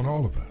is on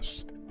all of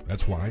us.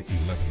 That's why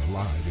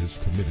 11Alive is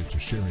committed to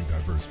sharing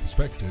diverse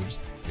perspectives,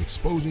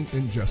 exposing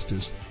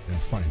injustice, and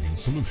finding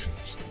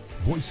solutions.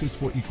 Voices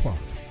for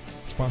Equality,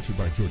 sponsored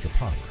by Georgia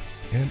Power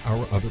and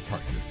our other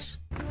partners.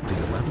 The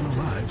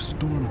 11Alive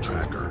Storm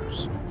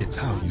Trackers. It's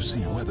how you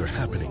see weather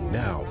happening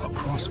now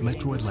across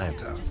Metro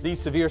Atlanta. These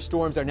severe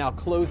storms are now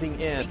closing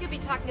in. We could be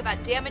talking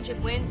about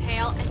damaging winds,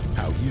 hail, and...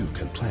 How you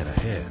can plan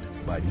ahead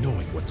by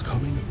knowing what's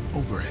coming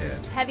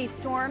overhead. Heavy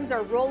storms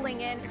are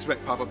rolling in.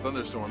 Expect pop-up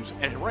thunderstorms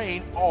and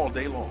rain all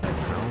day long. And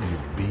how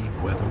you'll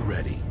be weather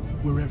ready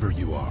wherever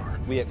you are.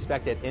 We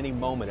expect at any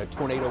moment a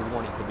tornado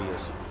warning could be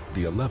issued.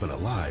 The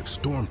 11Alive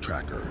Storm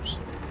Trackers.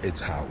 It's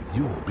how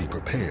you'll be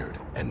prepared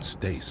and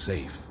stay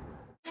safe.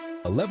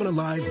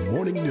 11Alive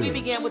Morning News. We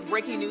began with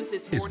breaking news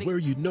this morning. Is where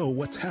you know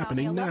what's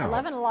happening now.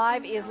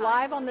 11Alive is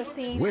live on the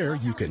scene. Where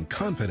you can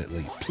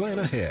confidently plan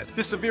ahead.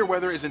 This severe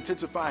weather is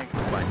intensifying.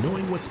 By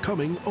knowing what's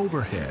coming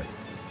overhead.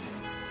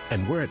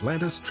 And we're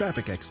Atlanta's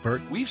traffic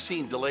expert. We've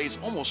seen delays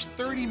almost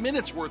 30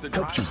 minutes worth of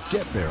helps you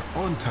get there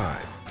on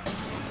time.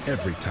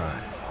 Every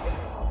time.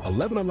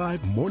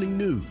 11Alive Morning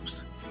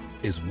News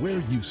is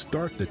where you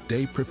start the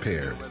day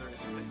prepared.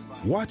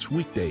 Watch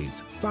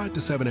weekdays 5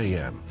 to 7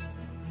 a.m.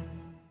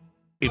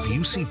 If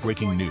you see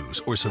breaking news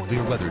or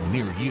severe weather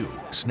near you,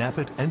 snap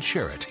it and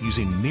share it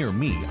using Near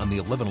Me on the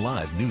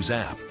 11Alive News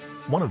app.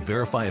 Want to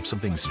verify if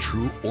something's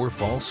true or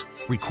false?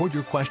 Record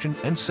your question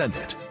and send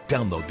it.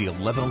 Download the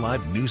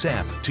 11Alive News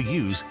app to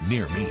use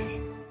Near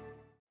Me.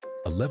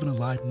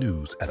 11Alive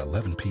News at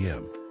 11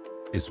 p.m.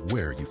 is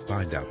where you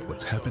find out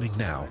what's happening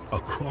now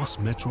across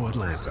Metro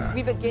Atlanta.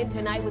 We begin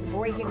tonight with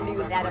breaking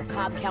news out of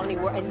Cobb County,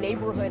 where a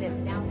neighborhood is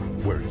now...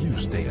 Where you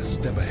stay a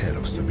step ahead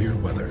of severe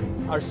weather.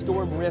 Our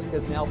storm risk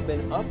has now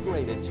been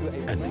upgraded to a...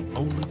 And the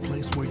only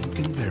place where you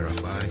can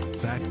verify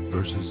fact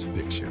versus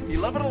fiction.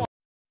 11Alive.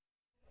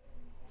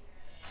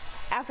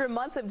 After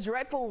months of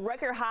dreadful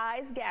record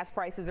highs, gas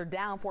prices are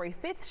down for a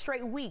 5th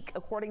straight week.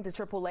 According to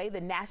AAA, the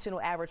national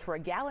average for a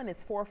gallon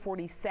is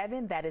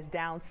 $4.47. That is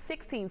down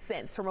 16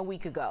 cents from a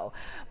week ago.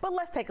 But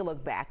let's take a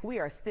look back. We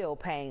are still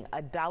paying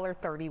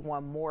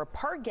 $1.31 more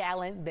per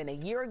gallon than a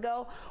year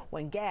ago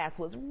when gas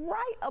was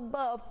right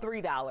above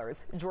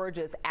 $3.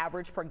 Georgia's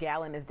average per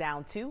gallon is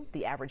down too.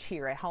 The average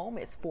here at home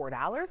is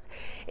 $4.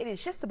 It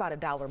is just about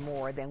 $1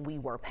 more than we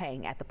were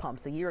paying at the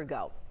pumps a year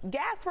ago.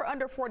 Gas for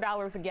under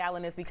 $4 a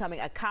gallon is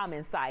becoming a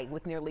common sight,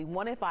 with nearly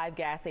 1 in 5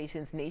 gas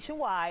stations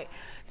nationwide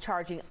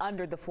charging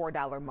under the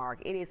 $4 mark.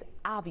 It is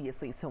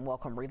obviously some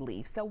welcome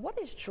relief. So what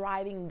is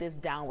driving this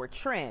downward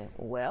trend?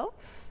 Well,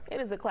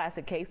 it is a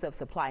classic case of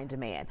supply and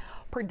demand.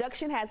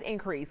 Production has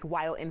increased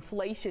while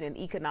inflation and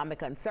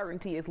economic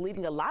uncertainty is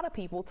leading a lot of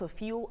people to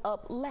fuel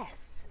up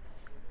less.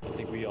 I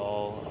think we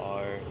all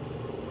are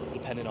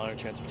dependent on our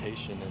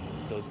transportation,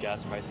 and those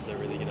gas prices are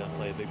really going to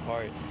play a big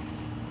part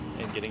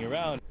in getting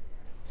around.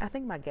 I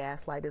think my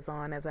gas light is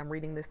on as I'm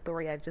reading this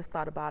story. I just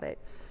thought about it.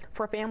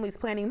 For families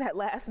planning that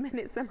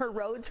last-minute summer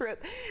road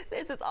trip,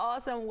 this is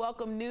awesome,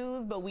 welcome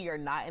news, but we are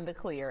not in the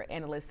clear.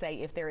 Analysts say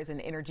if there is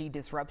an energy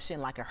disruption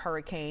like a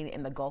hurricane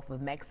in the Gulf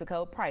of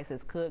Mexico,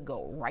 prices could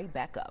go right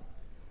back up.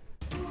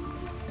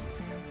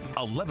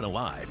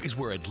 11Alive is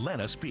where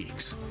Atlanta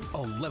speaks.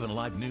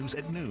 11Alive News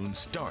at noon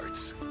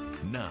starts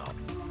now.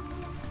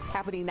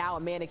 Happening now, a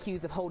man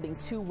accused of holding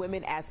 2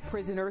 women as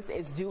prisoners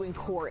is due in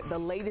court. The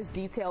latest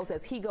details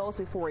as he goes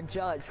before a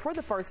judge for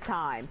the first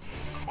time.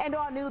 And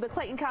all new, the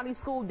Clayton County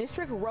School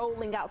District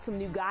rolling out some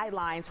new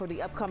guidelines for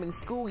the upcoming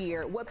school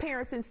year. What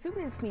parents and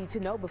students need to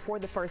know before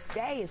the first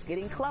day is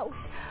getting close.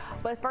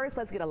 But first,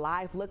 let's get a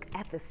live look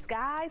at the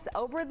skies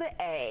over the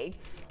A.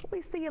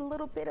 We see a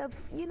little bit of,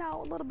 a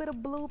little bit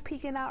of blue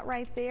peeking out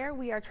right there.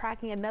 We are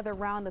tracking another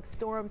round of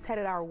storms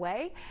headed our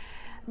way.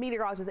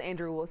 Meteorologist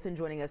Andrew Wilson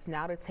joining us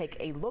now to take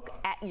a look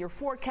at your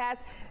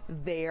forecast.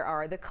 There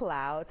are the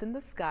clouds in the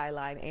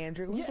skyline,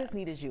 Andrew. We just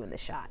needed you in the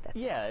shot.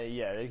 Yeah,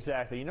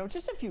 exactly.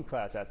 Just a few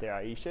clouds out there,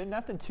 Aisha.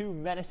 Nothing too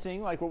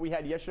menacing like what we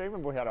had yesterday.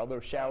 Remember, we had all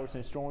those showers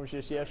and storms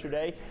just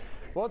yesterday.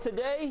 Well,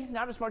 today,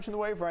 not as much in the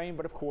way of rain,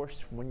 but of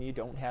course, when you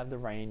don't have the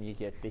rain, you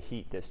get the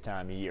heat this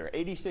time of year.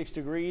 86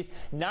 degrees,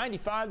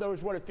 95, though,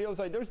 is what it feels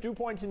like. Those dew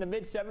points in the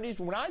mid-70s.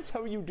 When I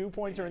tell you dew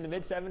points are in the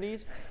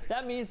mid-70s,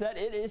 that means that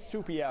it is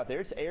soupy out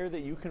there. It's air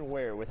that you can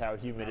wear with how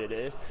humid it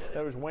is.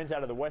 Those winds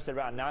out of the west at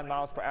about 9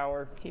 miles per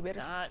hour,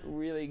 not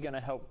really going to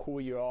help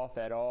cool you off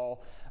at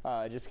all.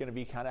 Just going to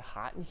be kind of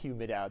hot and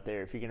humid out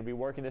there. If you're going to be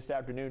working this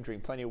afternoon,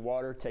 drink plenty of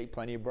water, take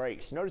plenty of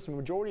breaks. Notice the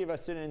majority of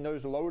us sitting in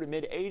those low to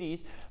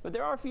mid-80s, but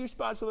there are a few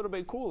spots a little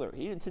bit cooler.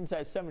 Edenton's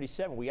at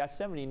 77. We got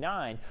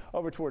 79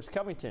 over towards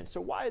Covington. So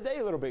why are they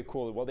a little bit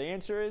cooler? Well, the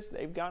answer is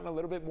they've gotten a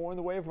little bit more in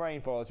the way of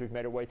rainfall as we've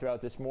made our way throughout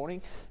this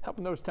morning,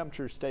 helping those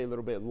temperatures stay a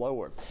little bit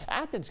lower.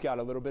 Athens got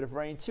a little bit of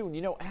rain too,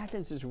 and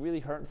Athens is really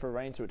hurting for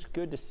rain, so it's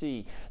good to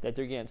see that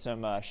they're getting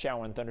some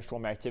shower and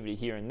thunderstorm activity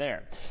here and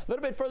there. A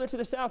little bit further to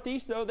the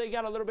southeast, though, they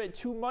got a little bit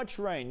too much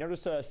rain.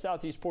 Notice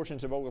southeast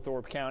portions of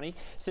Oglethorpe County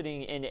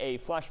sitting in a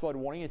flash flood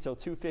warning until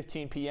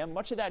 2:15 p.m.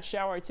 Much of that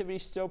shower activity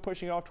still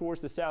pushing off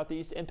towards the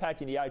southeast,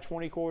 impacting the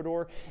I-20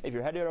 corridor. If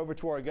you're headed over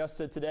to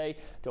Augusta today,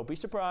 don't be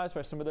surprised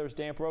by some of those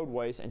damp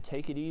roadways and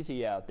take it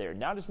easy out there.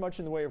 Not as much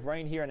in the way of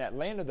rain here in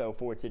Atlanta, though,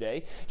 for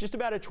today. Just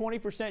about a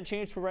 20%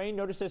 chance for rain.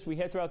 Notice as we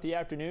head throughout the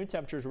afternoon,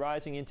 temperatures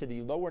rising into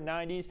the lower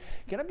 90s.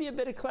 Going to be a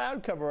bit of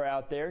cloud cover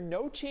out there.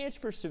 No chance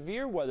for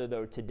severe weather,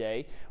 though,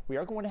 today. We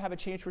are going to have a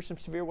chance for some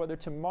severe weather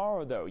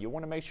tomorrow, though. You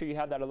want to make sure you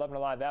have that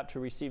 11Alive app to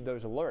receive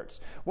those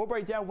alerts. We'll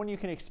break down when you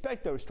can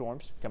expect those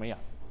storms coming up.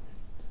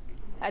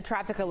 A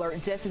traffic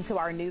alert just into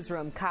our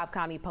newsroom. Cobb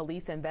County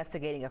Police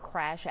investigating a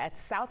crash at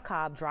South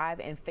Cobb Drive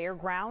and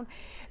Fairground.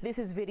 This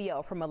is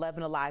video from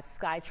 11Alive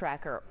Sky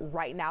Tracker.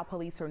 Right now,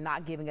 police are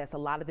not giving us a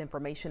lot of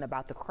information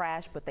about the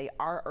crash, but they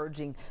are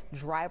urging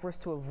drivers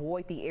to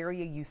avoid the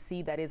area. You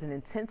see that is an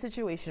intense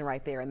situation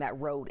right there, and that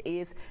road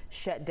is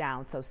shut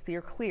down. So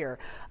steer clear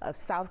of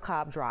South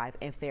Cobb Drive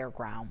and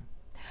Fairground.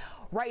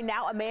 Right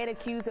now, a man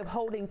accused of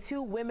holding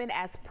 2 women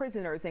as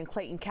prisoners in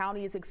Clayton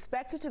County is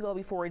expected to go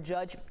before a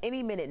judge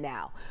any minute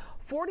now.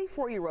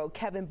 44-year-old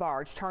Kevin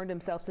Barge turned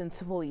himself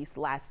into police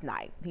last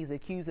night. He's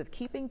accused of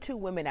keeping 2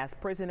 women as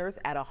prisoners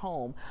at a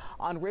home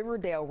on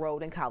Riverdale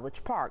Road in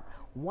College Park.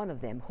 One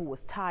of them, who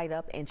was tied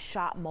up and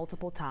shot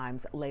multiple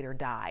times, later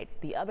died.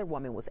 The other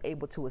woman was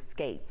able to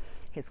escape.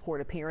 His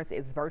court appearance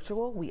is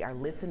virtual. We are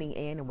listening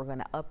in, and we're going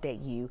to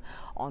update you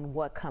on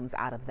what comes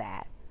out of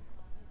that.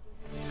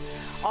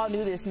 All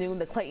new this noon,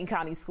 the Clayton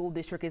County School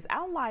District is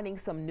outlining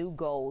some new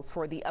goals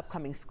for the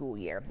upcoming school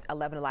year.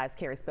 11Alive's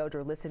Karis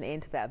Belger listened in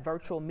to that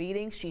virtual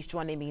meeting. She's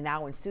joining me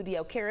now in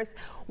studio. Karis,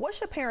 what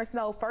should parents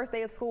know? First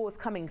day of school is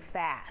coming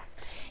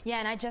fast. Yeah,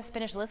 and I just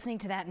finished listening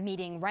to that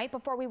meeting. Right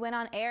before we went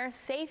on air,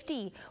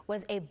 safety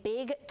was a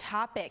big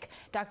topic.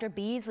 Dr.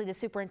 Beasley, the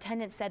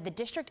superintendent, said the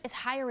district is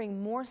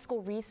hiring more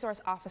school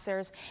resource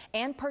officers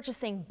and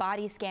purchasing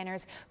body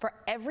scanners for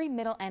every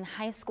middle and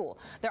high school.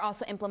 They're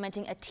also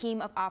implementing a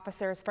team of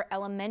officers for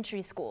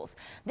elementary schools.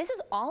 This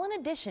is all in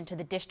addition to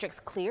the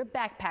district's clear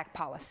backpack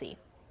policy.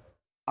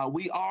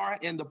 We are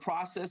in the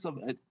process of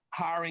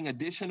hiring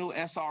additional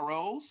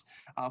SROs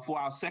for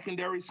our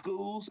secondary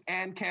schools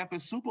and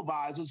campus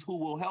supervisors who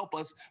will help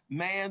us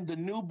man the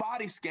new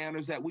body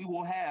scanners that we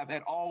will have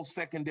at all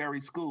secondary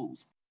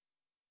schools.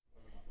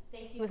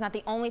 Safety was not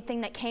the only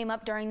thing that came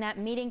up during that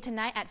meeting.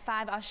 Tonight at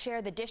 5, I'll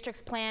share the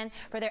district's plan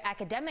for their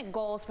academic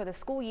goals for the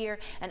school year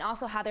and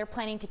also how they're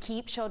planning to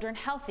keep children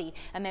healthy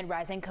amid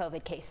rising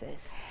COVID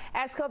cases.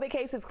 As COVID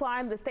cases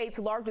climb, the state's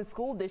largest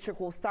school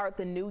district will start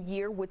the new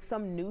year with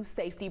some new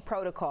safety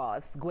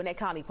protocols. Gwinnett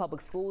County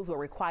Public Schools will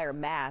require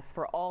masks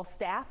for all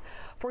staff.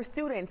 For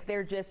students,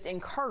 they're just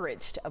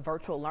encouraged. A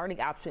virtual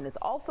learning option is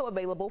also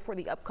available for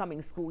the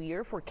upcoming school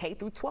year for K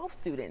through 12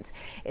 students.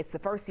 It's the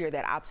first year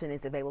that option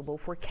is available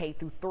for K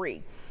through 3.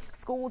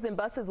 Schools and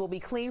buses will be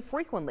cleaned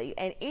frequently,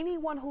 and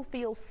anyone who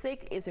feels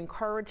sick is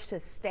encouraged to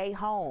stay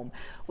home.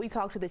 We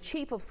talked to the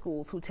chief of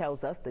schools, who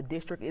tells us the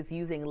district is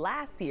using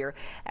last year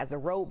as a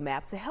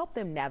roadmap to help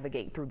them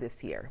navigate through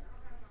this year.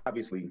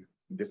 Obviously,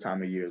 this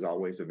time of year is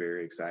always a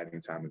very exciting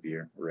time of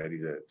year, ready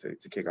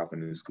to kick off a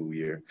new school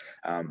year.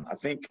 I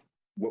think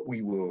what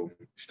we will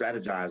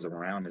strategize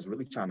around is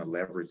really trying to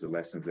leverage the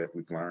lessons that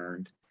we've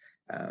learned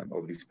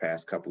over these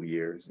past couple of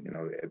years.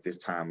 At this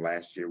time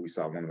last year, we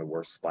saw one of the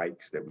worst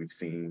spikes that we've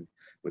seen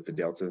with the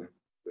Delta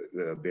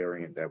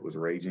variant that was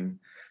raging.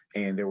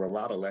 And there were a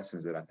lot of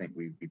lessons that I think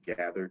we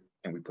gathered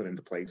and we put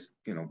into place,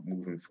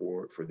 moving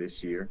forward for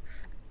this year.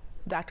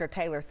 Dr.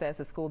 Taylor says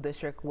the school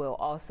district will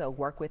also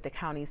work with the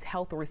county's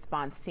health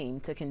response team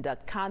to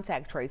conduct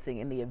contact tracing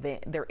in the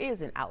event there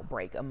is an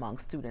outbreak among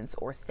students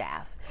or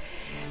staff.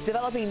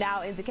 Developing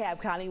now in DeKalb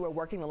County, we're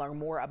working to learn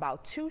more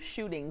about 2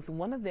 shootings.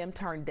 One of them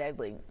turned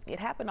deadly. It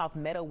happened off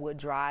Meadowwood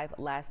Drive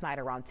last night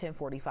around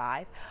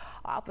 10:45.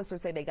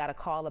 Officers say they got a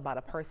call about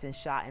a person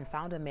shot and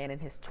found a man in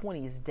his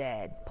 20s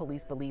dead.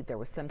 Police believe there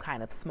was some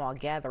kind of small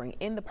gathering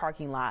in the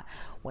parking lot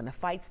when a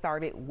fight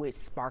started, which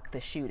sparked the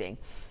shooting.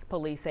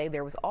 Police say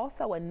there was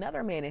also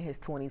another man in his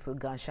 20s with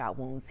gunshot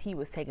wounds. He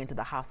was taken to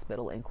the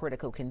hospital in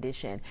critical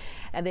condition.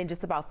 And then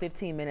just about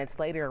 15 minutes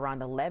later,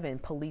 around 11,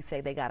 police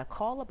say they got a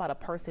call about a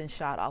person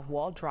shot off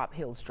Waldrop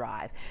Hills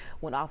Drive.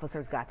 When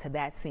officers got to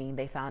that scene,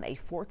 they found a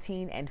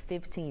 14 and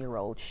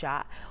 15-year-old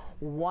shot,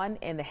 one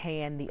in the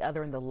hand, the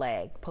other in the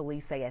leg.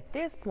 Police say at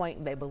this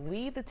point they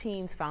believe the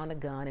teens found a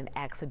gun and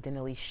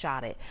accidentally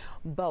shot it.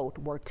 Both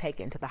were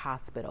taken to the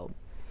hospital.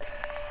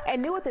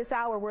 And new at this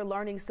hour, we're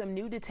learning some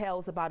new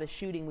details about a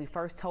shooting we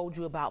first told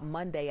you about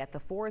Monday at the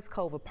Forest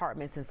Cove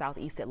Apartments in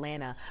Southeast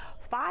Atlanta.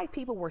 5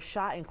 people were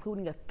shot,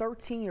 including a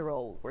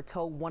 13-year-old. We're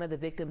told one of the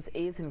victims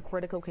is in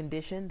critical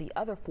condition. The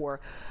other 4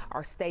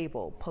 are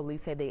stable.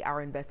 Police say they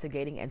are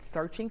investigating and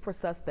searching for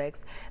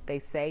suspects. They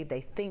say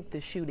they think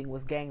the shooting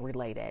was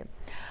gang-related.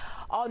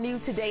 All new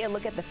today, a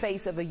look at the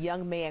face of a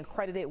young man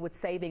credited with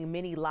saving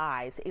many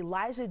lives.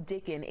 Elijah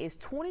Dickin is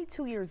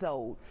 22 years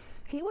old.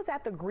 He was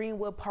at the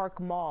Greenwood Park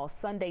Mall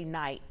Sunday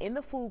night in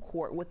the food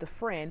court with a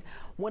friend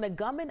when a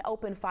gunman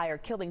opened fire,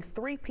 killing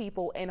 3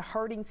 people and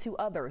hurting 2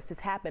 others. This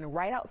happened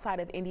right outside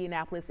of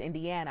Indianapolis,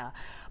 Indiana.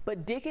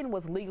 But Dickin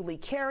was legally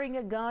carrying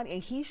a gun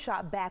and he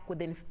shot back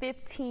within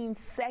 15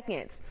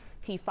 seconds.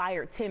 He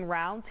fired 10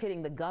 rounds,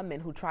 hitting the gunman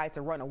who tried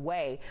to run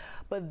away,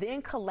 but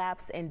then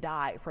collapsed and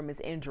died from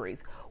his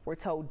injuries. We're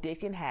told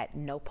Dickin had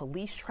no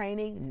police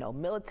training, no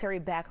military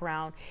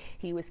background.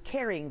 He was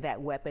carrying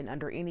that weapon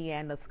under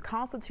Indiana's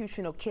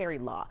constitutional carry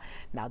law.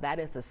 Now, that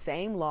is the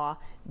same law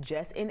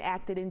just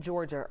enacted in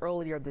Georgia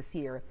earlier this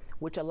year,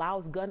 which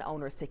allows gun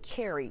owners to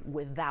carry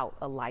without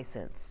a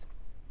license.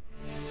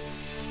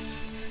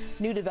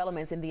 New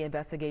developments in the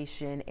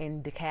investigation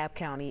in DeKalb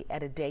County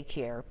at a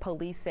daycare.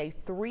 Police say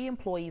 3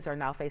 employees are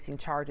now facing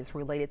charges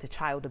related to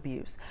child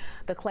abuse.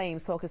 The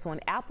claims focus on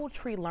Apple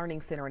Tree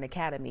Learning Center and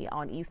Academy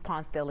on East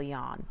Ponce de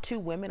Leon. 2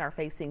 women are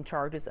facing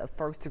charges of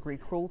first-degree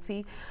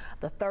cruelty.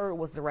 The third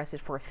was arrested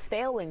for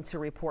failing to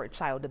report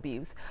child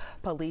abuse.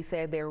 Police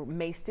said there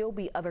may still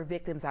be other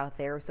victims out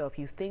there, so if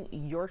you think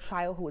your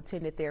child who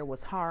attended there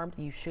was harmed,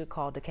 you should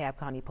call DeKalb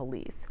County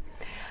Police.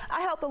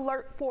 A health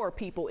alert for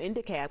people in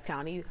DeKalb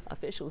County.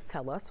 Officials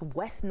tell us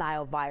West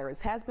Nile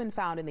virus has been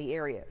found in the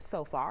area.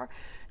 So far,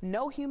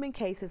 no human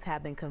cases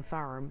have been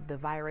confirmed. The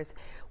virus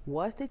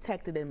was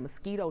detected in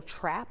mosquito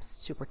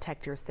traps. To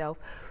protect yourself,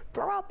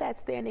 throw out that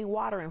standing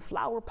water in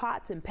flower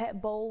pots and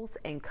pet bowls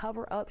and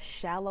cover up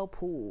shallow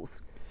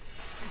pools.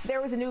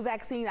 There is a new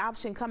vaccine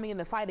option coming in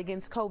the fight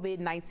against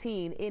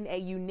COVID-19. In a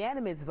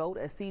unanimous vote,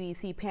 a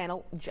CDC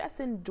panel just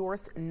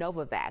endorsed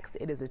Novavax.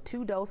 It is a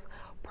 2-dose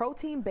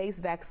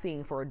protein-based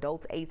vaccine for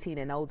adults 18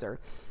 and older.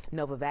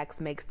 Novavax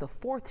makes the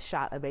 4th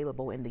shot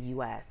available in the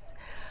U.S.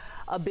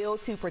 A bill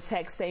to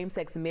protect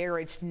same-sex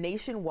marriage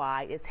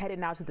nationwide is headed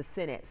now to the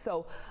Senate.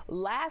 So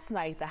last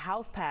night, the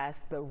House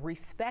passed the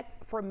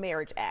Respect for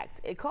Marriage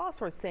Act. It calls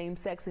for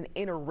same-sex and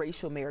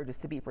interracial marriages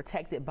to be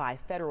protected by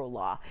federal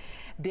law.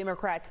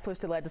 Democrats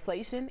pushed the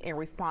legislation in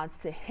response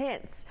to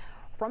hints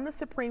from the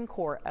Supreme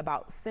Court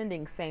about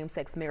sending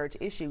same-sex marriage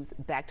issues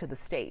back to the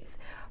states.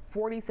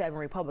 47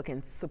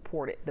 Republicans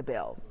supported the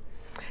bill.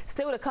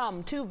 Still to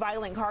come, 2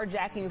 violent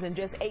carjackings in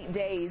just 8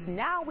 days.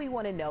 Now we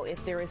want to know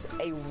if there is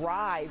a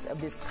rise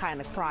of this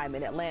kind of crime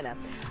in Atlanta.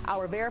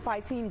 Our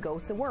Verified team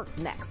goes to work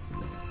next.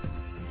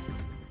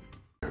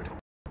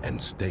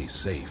 And stay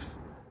safe.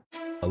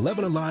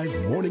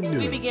 11Alive Morning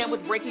News. We began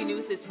with breaking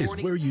news this morning.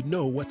 Is where you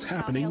know what's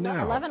happening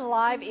now.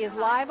 11Alive is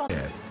live on.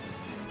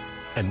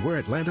 And we're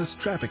Atlanta's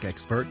traffic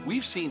expert.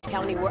 We've seen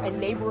county where a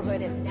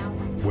neighborhood is now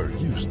where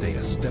you stay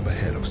a step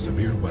ahead of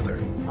severe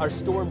weather. Our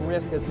storm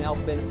risk has now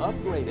been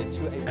upgraded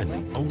to a... And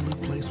the only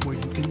place where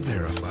you can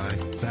verify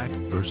fact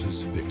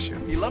versus fiction.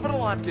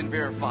 11Alive can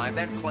verify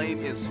that claim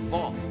is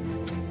false.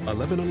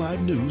 11Alive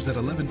News at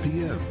 11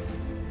 p.m.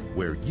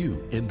 Where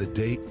you end the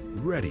day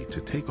ready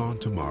to take on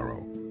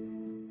tomorrow.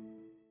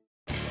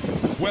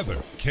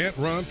 Weather can't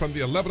run from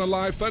the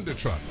 11Alive Thunder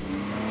Truck.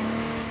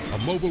 A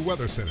mobile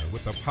weather center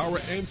with the power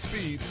and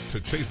speed to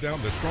chase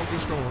down the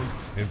strongest storms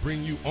and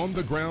bring you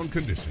on-the-ground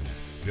conditions.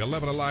 The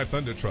 11Alive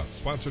Thunder Truck,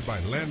 sponsored by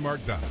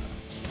Landmark Dodge.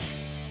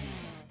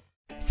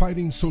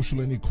 Fighting social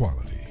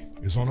inequality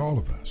is on all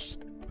of us.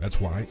 That's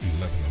why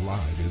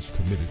 11Alive is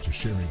committed to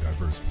sharing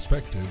diverse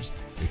perspectives,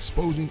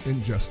 exposing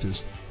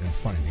injustice, and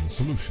finding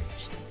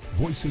solutions.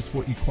 Voices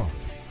for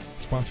Equality,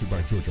 sponsored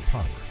by Georgia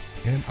Power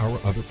and our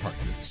other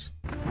partners.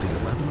 The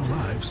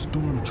 11Alive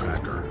Storm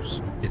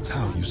Trackers. It's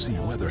how you see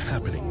weather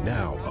happening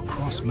now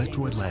across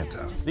Metro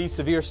Atlanta. These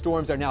severe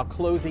storms are now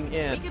closing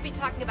in. We could be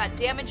talking about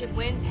damaging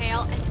winds,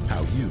 hail, and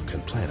How you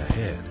can plan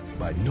ahead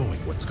by knowing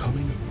what's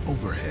coming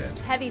overhead.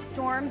 Heavy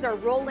storms are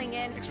rolling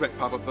in. Expect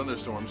pop-up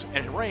thunderstorms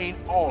and rain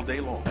all day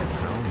long. And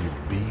how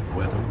you'll be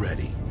weather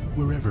ready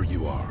wherever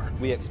you are.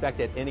 We expect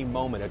at any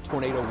moment a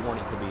tornado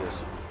warning could be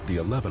issued. The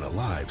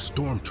 11Alive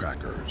Storm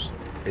Trackers.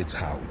 It's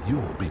how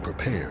you'll be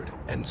prepared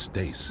and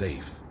stay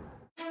safe.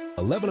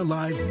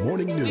 11Alive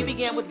Morning News. We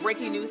began with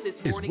breaking news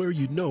this morning. Is where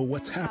you know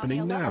what's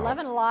happening now.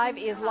 11Alive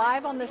is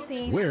live on the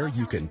scene. Where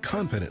you can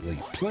confidently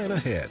plan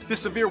ahead. This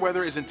severe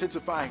weather is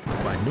intensifying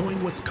by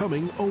knowing what's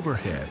coming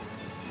overhead.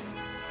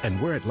 And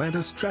we're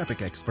Atlanta's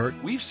traffic expert.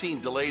 We've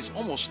seen delays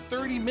almost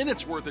 30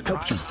 minutes worth of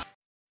helps you.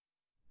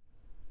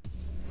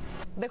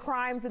 The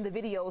crimes in the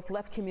videos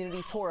left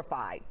communities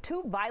horrified.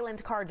 2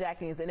 violent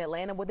carjackings in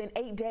Atlanta within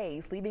 8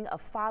 days, leaving a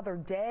father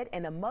dead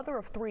and a mother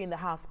of 3 in the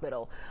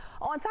hospital.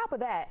 On top of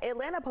that,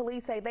 Atlanta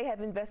police say they have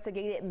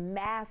investigated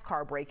mass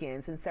car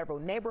break-ins in several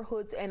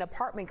neighborhoods and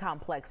apartment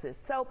complexes.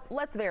 So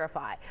let's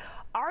verify.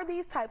 Are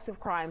these types of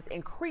crimes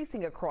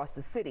increasing across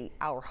the city?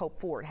 Our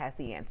Hope Ford has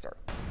the answer.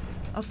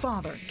 A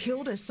father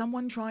killed as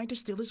someone tried to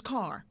steal his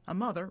car. A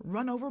mother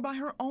run over by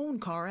her own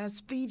car as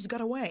thieves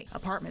got away.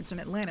 Apartments in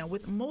Atlanta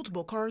with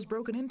multiple cars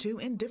broken into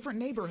in different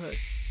neighborhoods.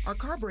 Are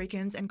car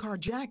break-ins and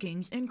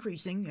carjackings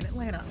increasing in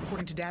Atlanta?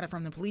 According to data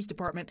from the police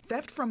department,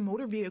 theft from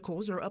motor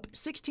vehicles are up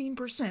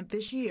 16%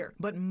 this year.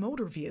 But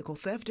motor vehicle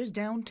theft is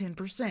down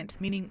 10%,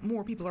 meaning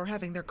more people are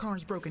having their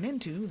cars broken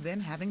into than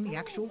having the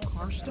actual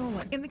car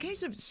stolen. In the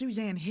case of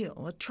Suzanne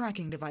Hill, a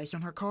tracking device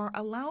on her car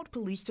allowed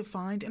police to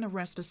find and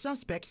arrest the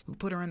suspects who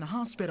put her in the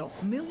hospital.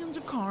 Millions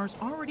of cars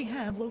already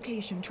have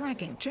location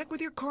tracking. Check with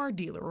your car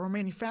dealer or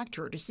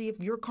manufacturer to see if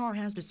your car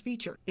has this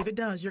feature. If it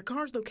does, your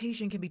car's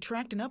location can be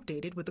tracked and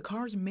updated with the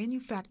car's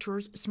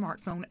manufacturer's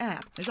smartphone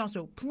app. There's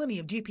also plenty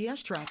of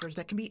GPS trackers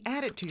that can be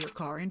added to your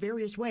car in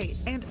various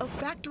ways. And a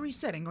factory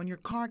setting on your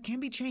car can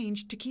be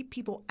changed to keep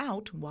people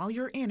out while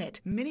you're in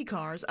it. Many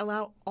cars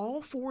allow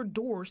all 4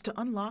 doors to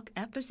unlock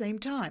at the same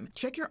time.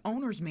 Check your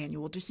owner's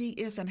manual to see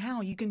if and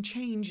how you can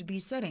change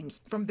these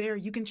settings. From there,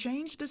 you can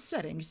change the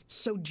settings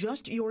so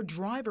just your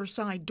driver's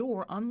side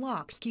door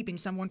unlocks, keeping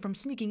someone from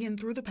sneaking in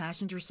through the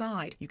passenger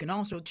side. You can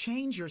also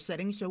change your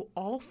settings so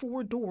all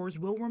 4 doors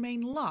will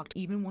remain locked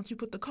even once you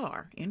put the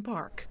car in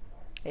park.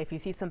 If you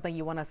see something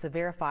you want us to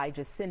verify,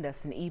 just send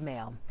us an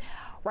email.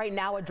 Right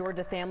now, a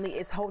Georgia family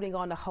is holding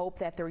on to hope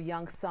that their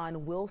young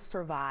son will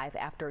survive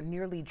after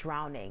nearly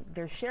drowning.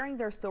 They're sharing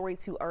their story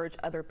to urge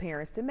other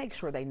parents to make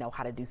sure they know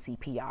how to do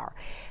CPR.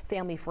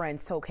 Family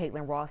friends told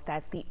Caitlin Ross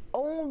that's the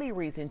only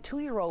reason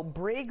 2-year-old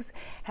Briggs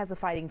has a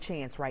fighting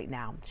chance right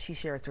now. She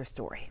shares her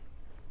story.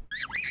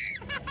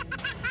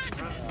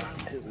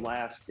 His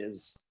laugh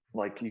is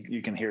like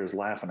you can hear his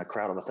laugh in a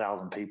crowd of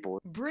 1,000 people.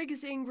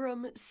 Briggs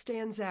Ingram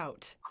stands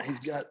out.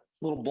 He's got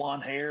little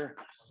blonde hair.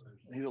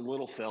 He's a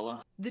little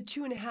fella. The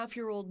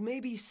 2.5-year-old may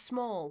be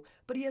small,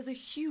 but he has a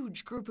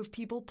huge group of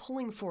people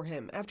pulling for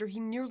him after he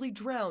nearly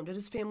drowned at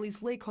his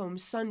family's lake home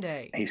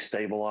Sunday. He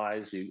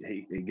stabilized.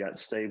 He got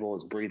stable.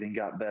 His breathing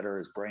got better.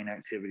 His brain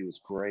activity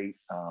was great.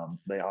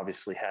 They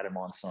obviously had him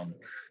on some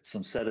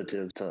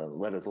sedative to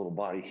let his little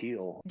body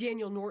heal.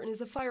 Daniel Norton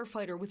is a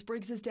firefighter with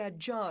Briggs's dad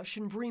Josh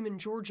in Bremen,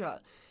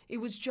 Georgia. It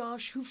was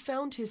Josh who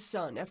found his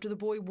son after the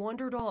boy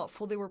wandered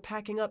off while they were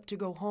packing up to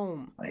go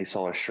home. He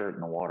saw his shirt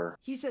in the water.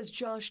 He says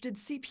Josh did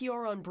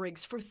CPR on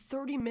Briggs for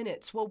 30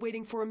 minutes while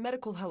waiting for a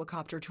medical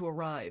helicopter to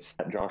arrive.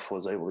 Josh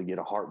was able to get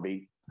a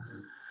heartbeat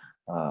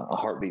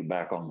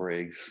back on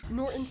Briggs.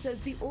 Norton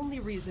says the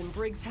only reason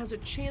Briggs has a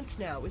chance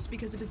now is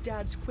because of his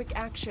dad's quick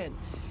action.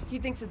 He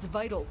thinks it's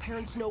vital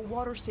parents know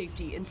water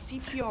safety and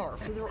CPR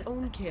for their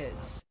own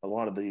kids. A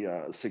lot of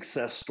the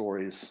success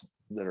stories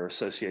that are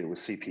associated with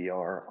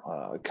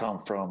CPR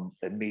come from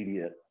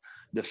immediate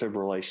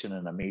defibrillation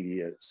and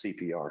immediate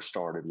CPR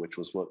started, which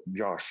was what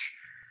Josh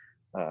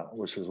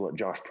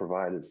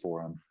provided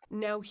for him.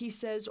 Now he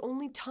says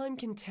only time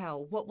can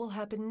tell what will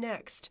happen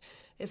next,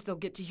 if they'll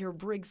get to hear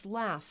Briggs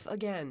laugh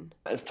again.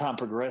 As time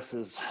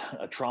progresses,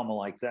 a trauma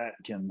like that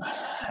can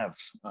have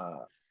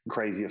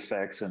crazy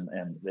effects,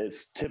 and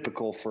it's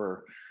typical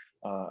for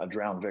a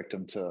drowned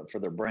victim for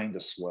their brain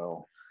to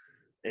swell.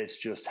 It's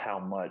just how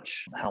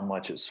much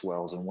it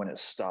swells and when it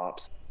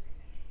stops.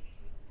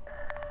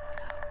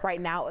 Right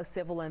now, a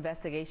civil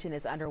investigation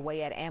is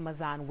underway at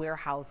Amazon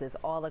warehouses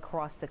all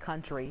across the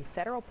country.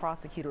 Federal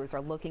prosecutors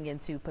are looking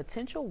into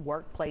potential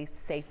workplace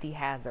safety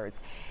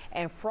hazards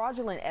and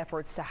fraudulent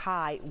efforts to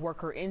hide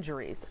worker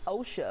injuries.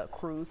 OSHA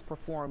crews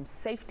performed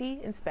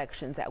safety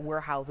inspections at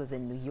warehouses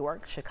in New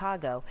York,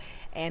 Chicago,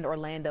 and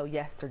Orlando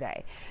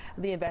yesterday.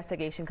 The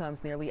investigation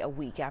comes nearly a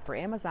week after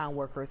Amazon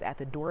workers at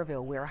the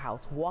Doraville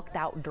warehouse walked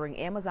out during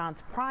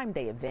Amazon's Prime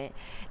Day event,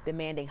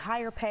 demanding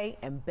higher pay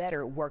and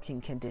better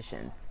working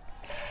conditions.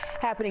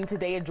 Happening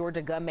today, a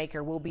Georgia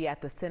gunmaker will be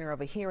at the center of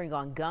a hearing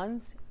on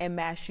guns and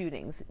mass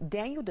shootings.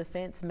 Daniel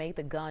defense made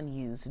the gun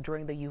used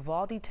during the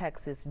Uvalde,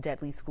 Texas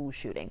deadly school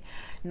shooting.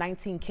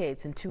 19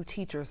 kids and 2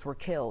 teachers were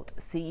killed.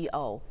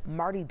 CEO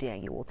Marty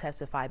Daniel will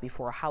testify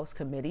before a House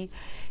committee.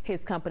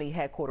 His company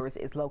headquarters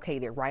is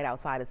located right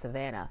outside of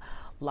Savannah.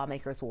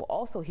 Lawmakers will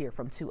also hear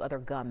from 2 other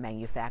gun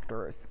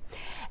manufacturers.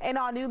 And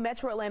our new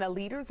Metro Atlanta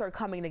leaders are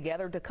coming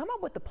together to come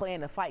up with a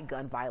plan to fight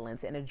gun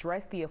violence and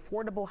address the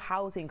affordable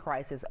housing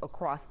crisis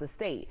across the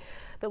state.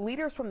 The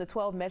leaders from the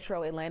 12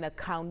 Metro Atlanta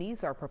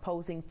counties are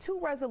proposing 2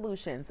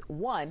 resolutions.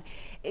 One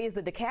is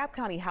the DeKalb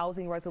County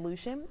Housing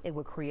Resolution. It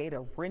would create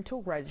a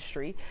rental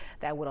registry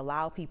that would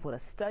allow people to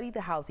study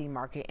the housing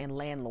market and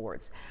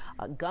landlords.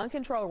 A gun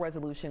control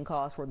resolution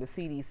calls for the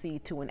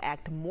CDC to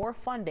enact more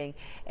funding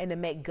and to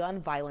make gun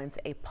violence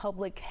a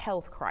public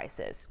health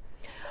crisis.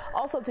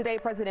 Also today,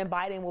 President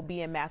Biden will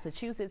be in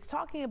Massachusetts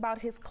talking about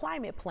his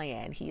climate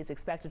plan. He is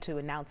expected to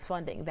announce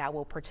funding that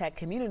will protect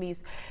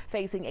communities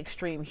facing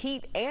extreme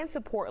heat and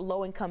support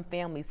low-income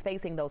families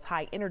facing those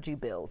high energy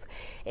bills.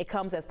 It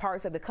comes as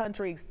parts of the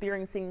country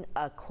experiencing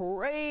a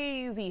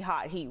crazy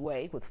hot heat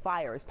wave with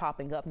fires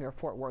popping up near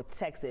Fort Worth,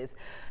 Texas.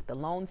 The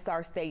Lone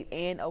Star State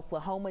and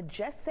Oklahoma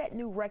just set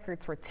new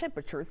records for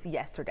temperatures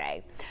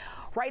yesterday.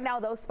 Right now,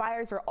 those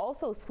fires are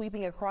also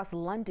sweeping across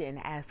London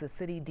as the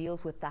city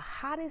deals with the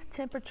hottest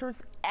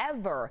temperatures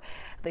ever.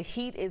 The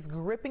heat is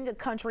gripping a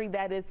country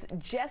that is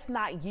just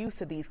not used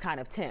to these kind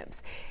of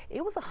temps.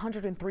 It was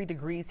 103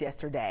 degrees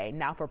yesterday.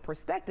 Now, for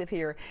perspective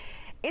here,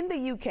 in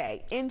the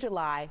UK, in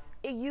July,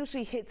 it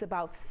usually hits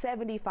about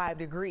 75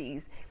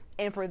 degrees.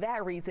 And for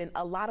that reason,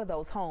 a lot of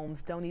those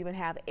homes don't even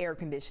have air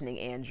conditioning,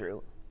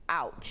 Andrew.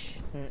 Ouch.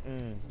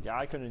 Yeah,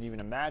 I couldn't even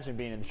imagine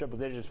being in the triple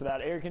digits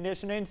without air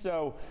conditioning.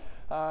 So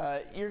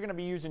you're going to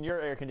be using your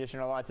air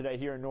conditioner a lot today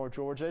here in North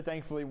Georgia.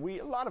 Thankfully,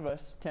 a lot of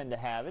us tend to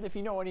have it. If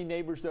you know any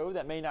neighbors, though,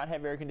 that may not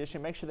have air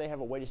conditioning, make sure they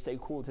have a way to stay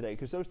cool today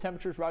because those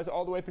temperatures rise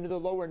all the way up into the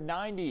lower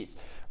 90s.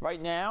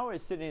 Right now,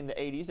 it's sitting in the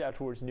 80s out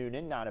towards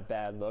Noonan. Not a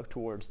bad look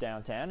towards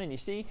downtown. And you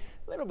see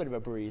a little bit of a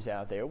breeze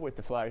out there with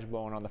the flags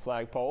blowing on the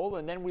flagpole.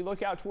 And then we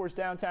look out towards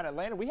downtown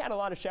Atlanta. We had a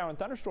lot of shower and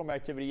thunderstorm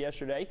activity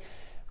yesterday.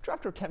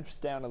 Dropped our temps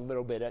down a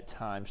little bit at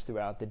times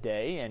throughout the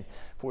day, and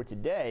for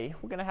today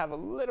we're going to have a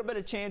little bit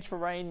of chance for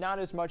rain. Not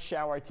as much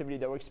shower activity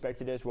though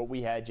expected as what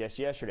we had just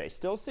yesterday.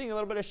 Still seeing a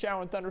little bit of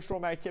shower and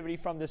thunderstorm activity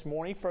from this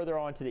morning further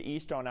on to the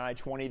east on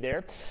I-20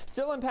 there.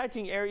 Still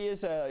impacting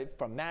areas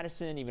from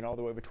Madison even all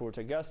the way over towards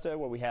Augusta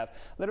where we have a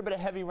little bit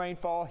of heavy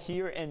rainfall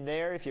here and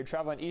there. If you're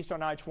traveling east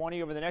on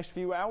I-20 over the next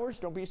few hours,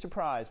 don't be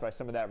surprised by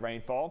some of that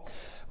rainfall.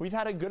 We've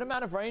had a good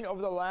amount of rain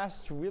over the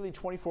last really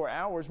 24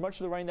 hours. Much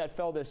of the rain that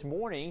fell this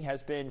morning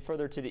has been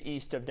further to the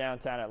east of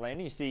downtown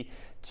Atlanta. You see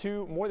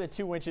more than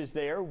 2 inches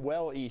there,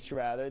 well east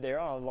rather, there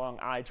along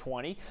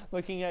I-20.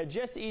 Looking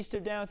just east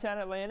of downtown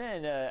Atlanta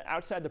and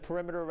outside the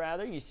perimeter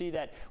rather, you see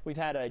that we've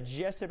had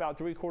just about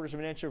 3/4 of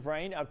an inch of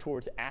rain up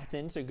towards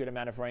Athens. A good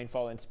amount of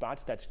rainfall in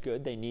spots. That's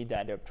good. They need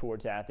that up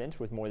towards Athens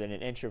with more than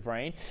an inch of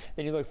rain.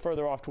 Then you look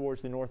further off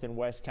towards the north and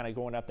west, kind of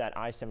going up that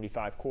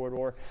I-75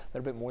 corridor. A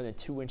little bit more than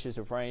 2 inches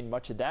of rain.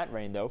 Much of that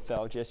rain though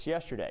fell just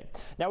yesterday.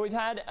 Now we've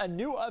had a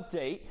new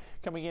update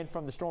coming in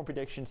from the Storm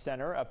Prediction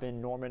Center up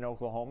in Norman,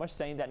 Oklahoma,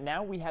 saying that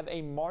now we have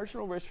a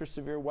marginal risk for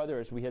severe weather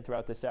as we head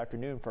throughout this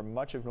afternoon for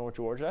much of North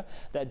Georgia.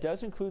 That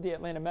does include the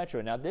Atlanta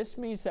metro. Now this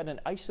means that an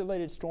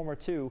isolated storm or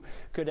two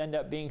could end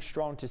up being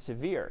strong to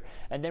severe.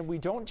 And then we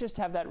don't just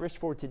have that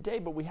risk for today,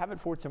 but we have it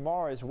for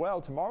tomorrow as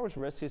well. Tomorrow's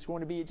risk is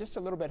going to be just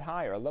a little bit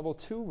higher, a level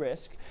 2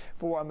 risk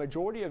for a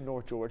majority of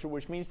North Georgia,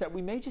 which means that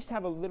we may just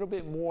have a little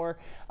bit more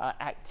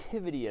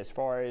activity as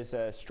far as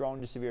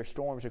strong to severe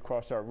storms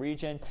across our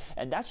region.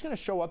 And that's going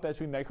to show up as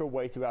we make our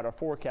way throughout our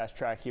forecast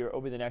track here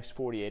over the next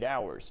 48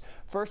 hours.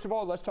 First of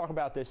all, let's talk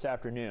about this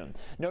afternoon.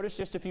 Notice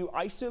just a few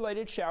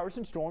isolated showers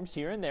and storms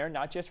here and there,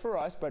 not just for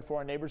us, but for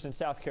our neighbors in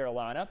South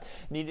Carolina.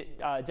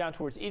 Down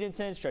towards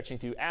Edenton, stretching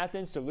through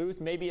Athens, Duluth,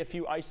 maybe a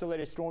few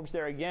isolated storms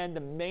there again. The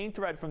main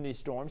threat from these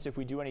storms, if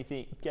we do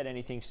get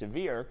anything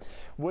severe,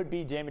 would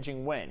be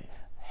damaging wind.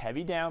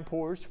 Heavy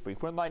downpours,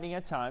 frequent lightning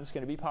at times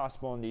going to be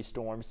possible in these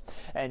storms,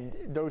 and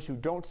those who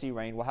don't see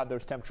rain will have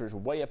those temperatures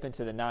way up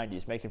into the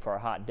 90s, making for a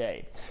hot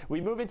day.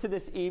 We move into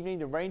this evening,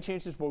 the rain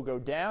chances will go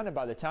down, and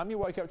by the time you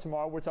wake up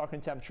tomorrow, we're talking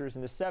temperatures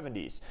in the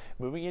 70s.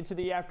 Moving into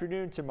the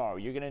afternoon tomorrow,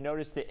 you're going to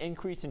notice the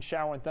increase in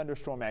shower and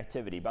thunderstorm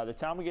activity. By the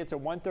time we get to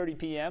 1:30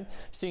 p.m.,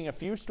 seeing a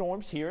few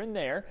storms here and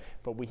there,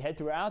 but we head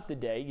throughout the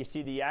day, you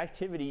see the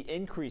activity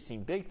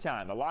increasing big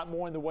time. A lot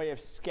more in the way of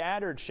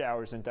scattered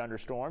showers and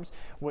thunderstorms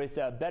with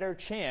better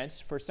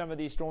chance for some of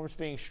these storms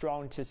being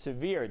strong to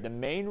severe. The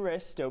main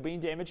risk still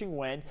being damaging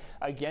wind.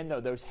 Again, though,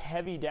 those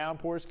heavy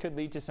downpours could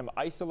lead to some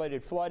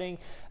isolated flooding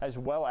as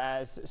well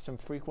as some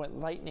frequent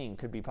lightning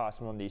could be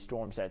possible in these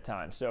storms at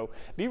times. So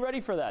be ready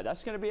for that.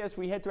 That's going to be as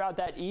we head throughout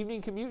that evening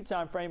commute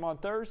time frame on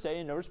Thursday.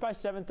 And notice by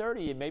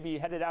 7:30, maybe you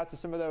headed out to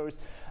some of those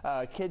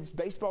kids'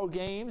 baseball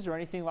games or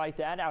anything like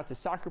that, out to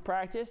soccer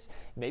practice,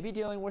 maybe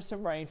dealing with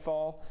some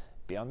rainfall.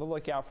 Be on the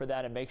lookout for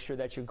that and make sure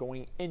that you're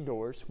going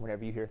indoors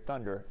whenever you hear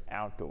thunder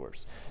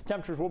outdoors.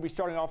 Temperatures will be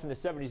starting off in the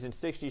 70s and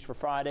 60s for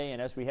Friday, and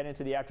as we head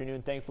into the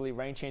afternoon, thankfully,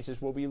 rain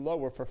chances will be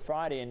lower for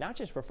Friday, and not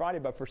just for Friday,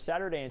 but for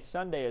Saturday and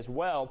Sunday as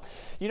well.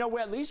 You know,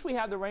 at least we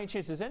have the rain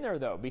chances in there,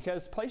 though,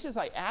 because places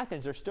like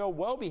Athens are still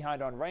well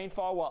behind on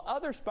rainfall, while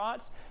other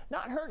spots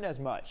not hurting as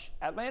much.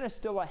 Atlanta's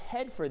still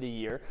ahead for the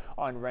year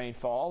on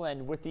rainfall,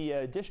 and with the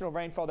additional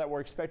rainfall that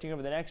we're expecting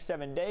over the next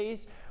 7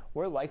 days,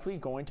 we're likely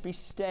going to be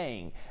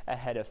staying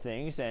ahead of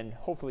things and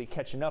hopefully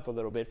catching up a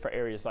little bit for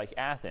areas like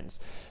Athens.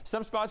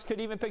 Some spots could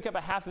even pick up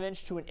a ½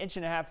 inch to 1.5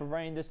 inches of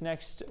rain this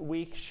next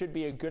week. Should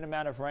be a good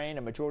amount of rain,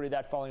 a majority of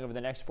that falling over the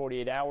next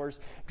 48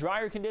 hours.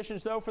 Drier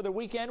conditions, though, for the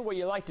weekend where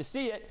you like to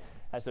see it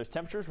as those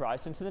temperatures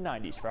rise into the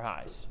 90s for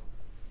highs.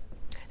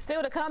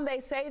 Still to come, they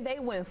say they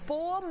went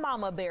full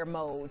mama bear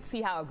mode.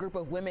 See how a group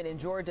of women in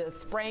Georgia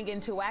sprang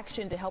into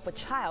action to help a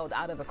child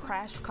out of a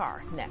crashed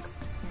car.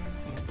 Next.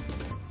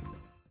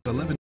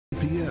 11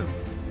 p.m.,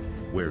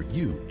 where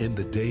you end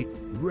the day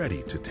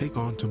ready to take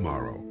on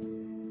tomorrow.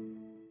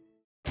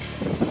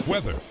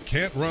 Weather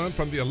can't run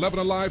from the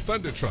 11Alive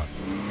Thunder Truck.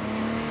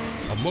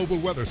 A mobile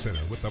weather center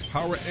with the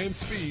power and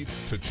speed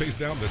to chase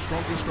down the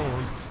strongest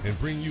storms and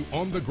bring you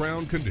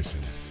on-the-ground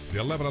conditions. The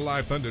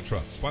 11Alive Thunder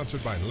Truck,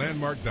 sponsored by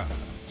Landmark Dodge.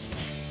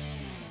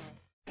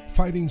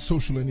 Fighting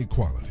social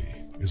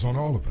inequality is on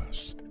all of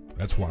us.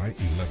 That's why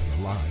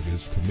 11Alive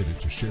is committed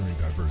to sharing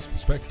diverse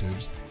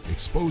perspectives,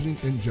 exposing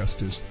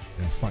injustice,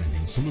 and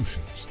finding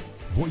solutions.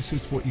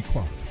 Voices for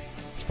Equality,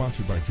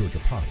 sponsored by Georgia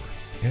Power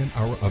and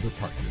our other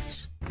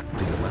partners.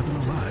 The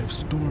 11Alive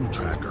Storm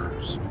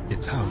Trackers.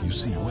 It's how you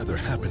see weather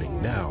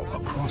happening now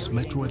across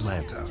Metro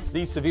Atlanta.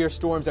 These severe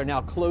storms are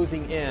now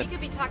closing in. We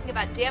could be talking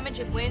about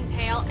damaging winds,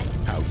 hail, and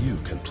how you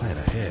can plan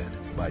ahead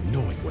by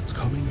knowing what's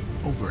coming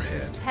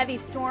overhead. Heavy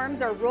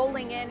storms are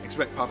rolling in.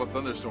 Expect pop-up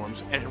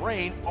thunderstorms and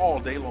rain all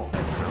day long.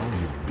 And how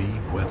you'll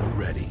be weather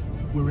ready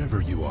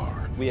wherever you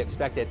are. We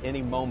expect at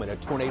any moment a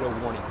tornado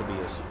warning could be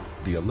issued.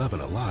 The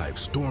 11Alive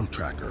Storm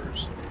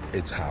Trackers.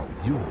 It's how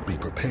you'll be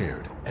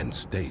prepared and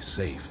stay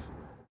safe.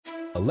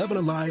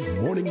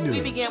 11Alive Morning News.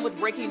 We began with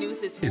breaking news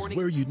this morning. Is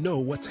where you know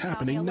what's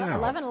happening now.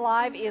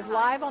 11Alive is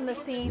live on the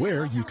scene.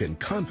 Where you can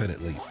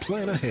confidently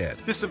plan ahead.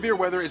 This severe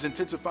weather is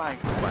intensifying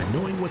by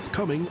knowing what's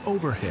coming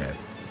overhead.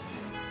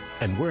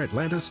 And we're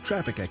Atlanta's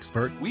traffic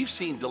expert. We've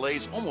seen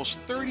delays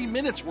almost 30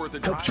 minutes worth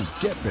of helps you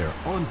get there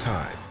on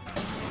time,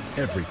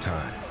 every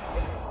time.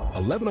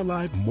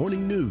 11Alive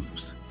Morning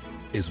News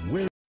is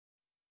where.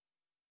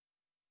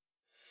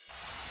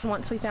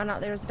 Once we found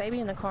out there was a baby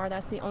in the car,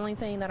 that's the only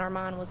thing that our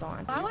mind was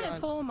on. I went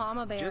full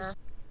mama bear.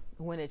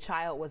 When a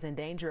child was in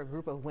danger, a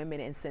group of women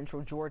in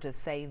central Georgia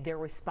say their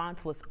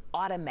response was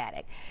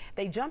automatic.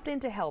 They jumped in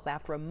to help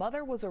after a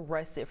mother was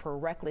arrested for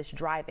reckless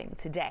driving.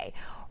 Today,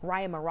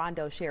 Ryan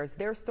Mirando shares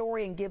their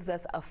story and gives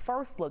us a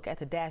first look at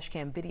the dash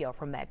cam video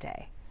from that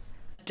day.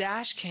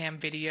 Dash cam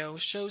video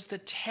shows the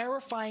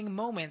terrifying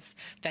moments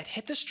that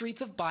hit the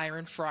streets of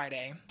Byron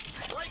Friday.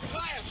 Break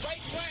glass,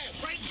 break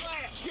glass, break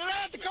glass! Get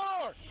out the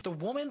car! The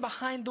woman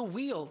behind the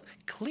wheel,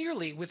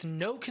 clearly with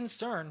no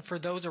concern for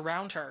those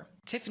around her.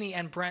 Tiffany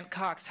and Brent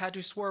Cox had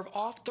to swerve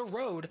off the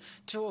road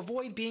to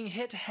avoid being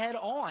hit head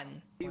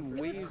on. It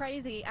was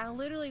crazy. I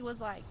literally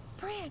was like,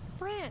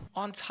 Brent.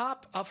 On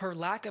top of her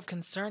lack of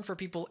concern for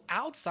people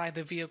outside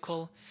the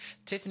vehicle,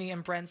 Tiffany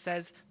and Brent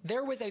says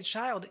there was a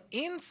child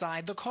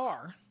inside the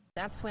car.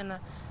 That's when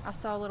I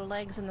saw little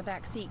legs in the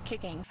back seat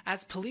kicking.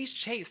 As police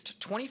chased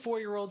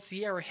 24-year-old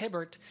Sierra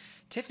Hibbert,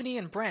 Tiffany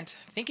and Brent,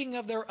 thinking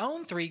of their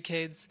own 3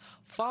 kids,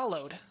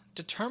 followed,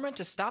 determined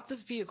to stop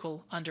this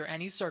vehicle under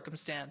any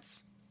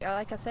circumstance.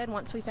 Like I said,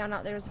 once we found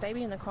out there was a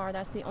baby in the car,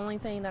 that's the only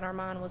thing that our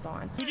mind was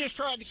on. You just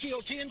tried to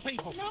kill 10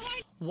 people.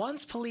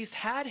 Once police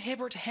had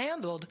Hibbert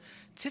handled,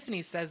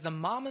 Tiffany says the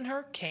mom and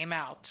her came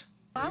out.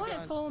 I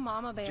went full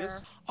mama bear.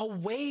 A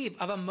wave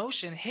of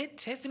emotion hit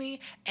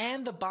Tiffany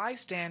and the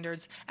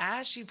bystanders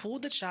as she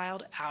pulled the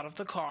child out of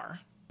the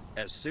car.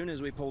 As soon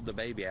as we pulled the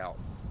baby out,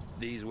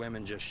 these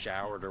women just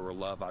showered her with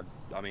love.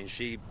 I mean,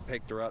 she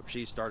picked her up,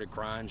 she started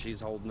crying, she's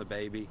holding the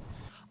baby.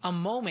 A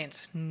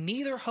moment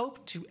neither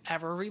hoped to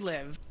ever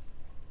relive.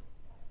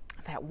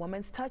 That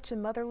woman's touch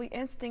and motherly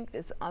instinct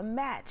is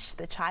unmatched.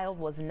 The child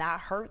was not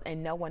hurt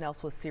and no one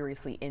else was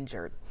seriously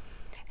injured.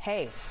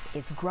 Hey,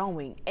 it's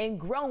growing and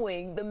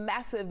growing. The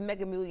massive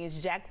Mega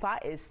Millions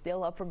jackpot is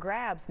still up for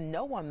grabs.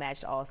 No one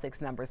matched all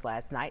 6 numbers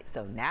last night.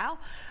 So now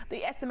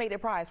the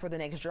estimated prize for the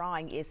next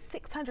drawing is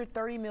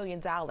 $630 million.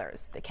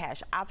 The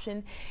cash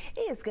option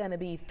is going to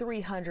be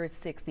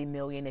 $360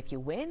 million if you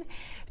win.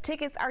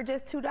 Tickets are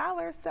just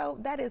 $2, so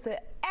that is an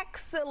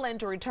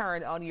excellent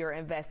return on your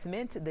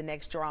investment. The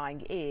next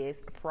drawing is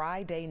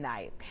Friday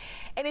night.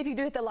 And if you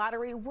do hit the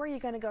lottery, where are you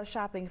going to go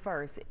shopping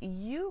first?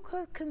 You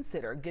could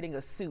consider getting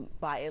a suit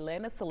by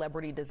Atlanta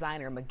celebrity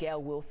designer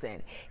Miguel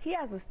Wilson. He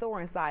has a store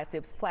inside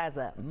Phipps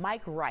Plaza.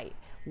 Mike Wright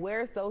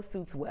wears those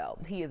suits well.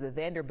 He is a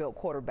Vanderbilt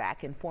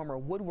quarterback and former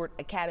Woodward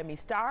Academy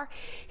star.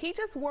 He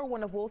just wore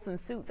one of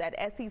Wilson's suits at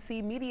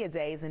SEC Media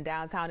Days in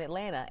downtown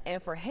Atlanta.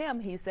 And for him,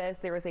 he says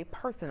there is a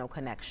personal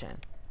connection.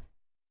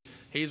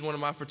 He's one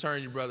of my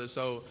fraternity brothers.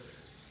 So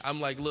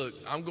I'm like, look,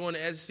 I'm going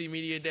to SEC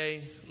Media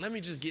Day. Let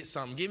me just get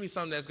something. Give me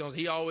something that's going to,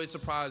 he always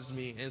surprises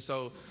me. And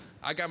so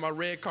I got my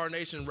red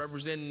carnation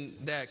representing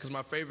that because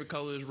my favorite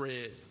color is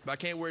red. But I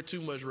can't wear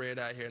too much red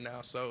out here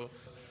now. So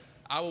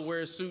I will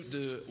wear a suit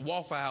to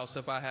Waffle House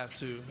if I have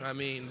to. I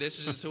mean, this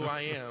is just who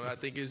I am. I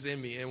think it's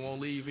in me and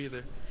won't leave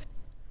either.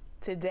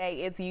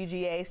 Today, it's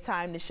UGA's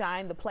time to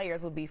shine. The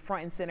players will be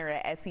front and center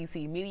at SEC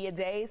Media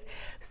Days.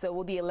 So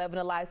will the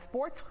 11Alive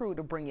sports crew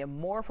to bring you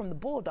more from the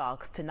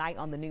Bulldogs tonight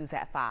on the news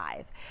at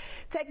 5.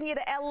 Taking you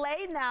to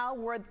LA now,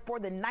 where for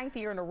the 9th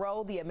year in a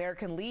row, the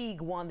American League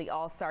won the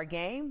All-Star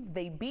game.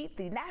 They beat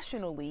the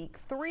National League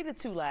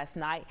 3-2 last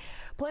night.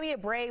 Plenty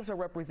of Braves were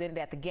represented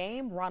at the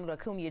game. Ronald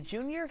Acuna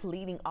Jr.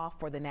 leading off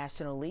for the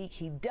National League.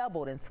 He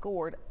doubled and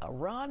scored a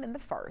run in the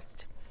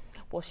first.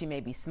 Well, she may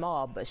be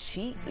small, but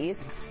she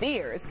is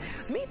fierce.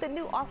 Meet the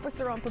new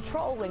officer on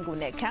patrol in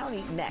Gwinnett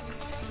County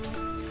next.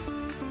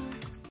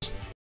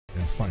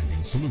 And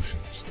finding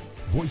solutions.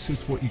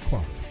 Voices for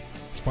Equality,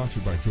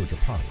 sponsored by Georgia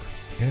Power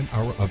and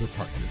our other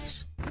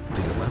partners.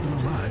 The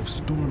 11Alive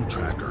Storm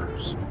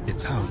Trackers.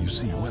 It's how you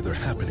see weather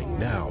happening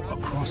now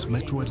across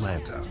Metro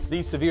Atlanta.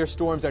 These severe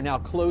storms are now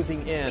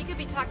closing in. We could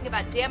be talking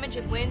about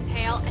damaging winds,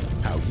 hail,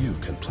 and how you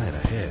can plan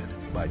ahead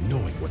by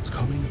knowing what's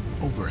coming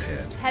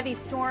overhead. Heavy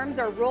storms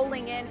are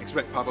rolling in.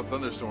 Expect pop-up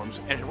thunderstorms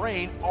and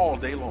rain all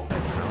day long.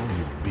 And how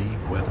you'll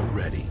be weather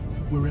ready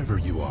wherever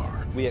you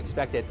are. We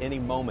expect at any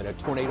moment a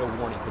tornado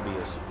warning could be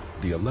issued.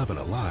 The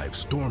 11Alive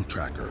Storm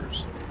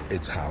Trackers.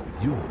 It's how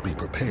you'll be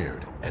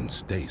prepared and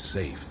stay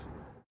safe.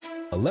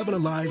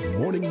 11Alive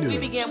Morning News. We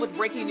began with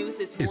breaking news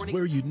this morning. Is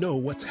where you know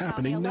what's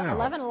happening now.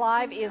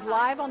 11Alive is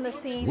live on the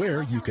scene.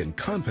 Where you can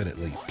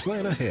confidently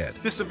plan ahead.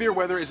 This severe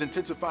weather is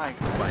intensifying.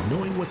 By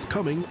knowing what's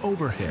coming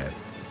overhead.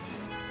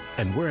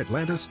 And we're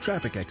Atlanta's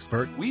traffic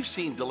expert. We've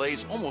seen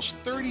delays almost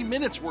 30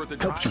 minutes worth of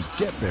driving. Helps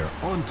you get there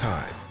on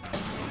time.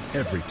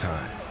 Every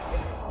time.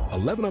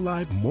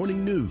 11Alive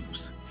Morning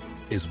News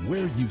is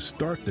where you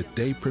start the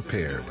day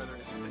prepared.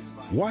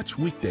 Watch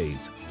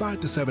weekdays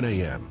 5 to 7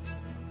 a.m.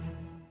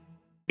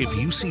 If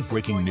you see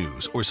breaking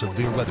news or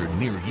severe weather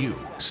near you,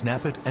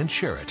 snap it and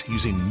share it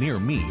using Near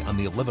Me on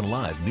the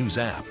 11Alive News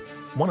app.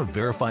 Want to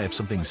verify if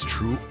something's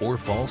true or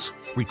false?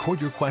 Record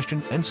your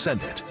question and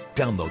send it.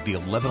 Download the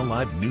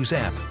 11Alive News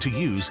app to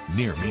use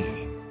Near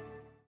Me.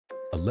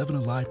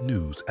 11Alive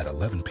News at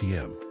 11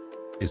 p.m.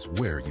 is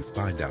where you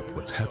find out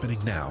what's happening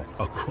now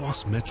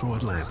across Metro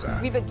Atlanta.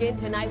 We begin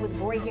tonight with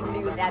breaking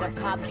news out of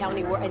Cobb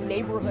County, where a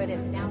neighborhood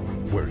is now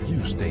where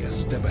you stay a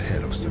step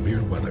ahead of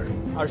severe weather.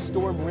 Our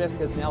storm risk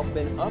has now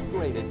been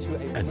upgraded to a...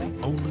 And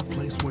the only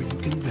place where you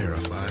can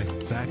verify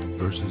fact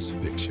versus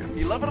fiction.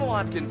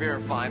 11Alive can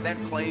verify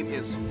that claim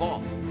is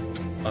false.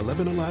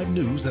 11Alive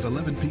News at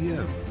 11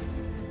 p.m.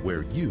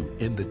 where you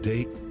end the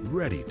day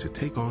ready to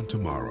take on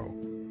tomorrow.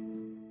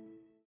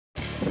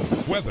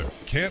 Weather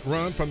can't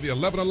run from the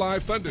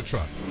 11Alive Thunder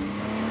Truck.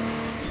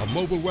 A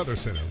mobile weather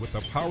center with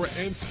the power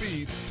and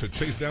speed to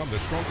chase down the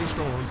strongest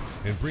storms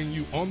and bring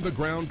you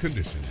on-the-ground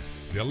conditions.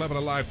 The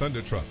 11Alive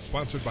Thunder Truck,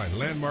 sponsored by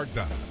Landmark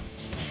Dodge.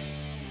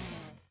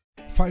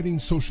 Fighting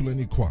social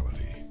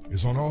inequality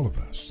is on all of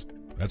us.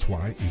 That's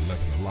why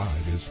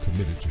 11Alive is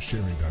committed to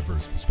sharing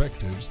diverse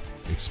perspectives,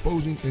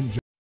 exposing injustice.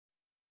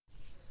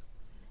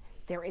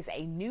 There is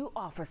a new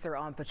officer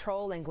on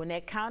patrol in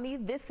Gwinnett County.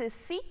 This is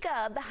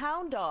Sika, the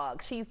hound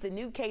dog. She's the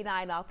new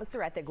K-9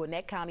 officer at the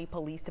Gwinnett County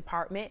Police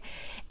Department,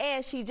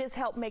 and she just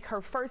helped make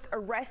her first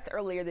arrest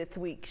earlier this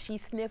week. She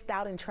sniffed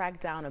out and tracked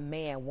down a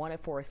man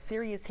wanted for a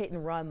serious hit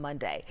and run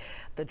Monday.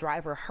 The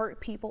driver hurt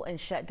people and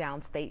shut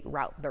down State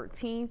Route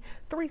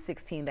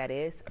 316 that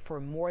is, for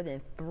more than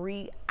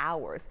 3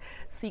 hours.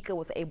 Sika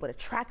was able to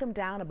track him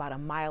down about 1.5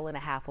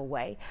 miles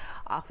away.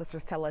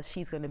 Officers tell us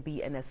she's going to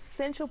be an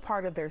essential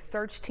part of their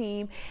search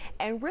team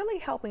and really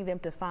helping them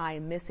to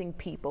find missing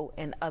people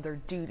and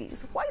other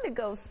duties. Way to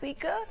go,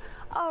 Sika.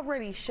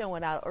 Already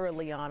showing out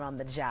early on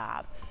the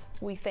job.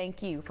 We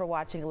thank you for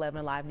watching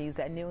 11Alive News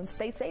at noon.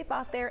 Stay safe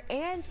out there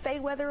and stay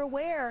weather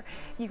aware.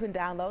 You can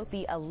download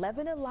the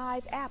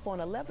 11Alive app on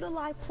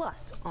 11Alive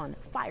Plus on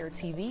Fire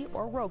TV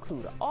or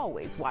Roku to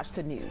always watch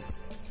the news.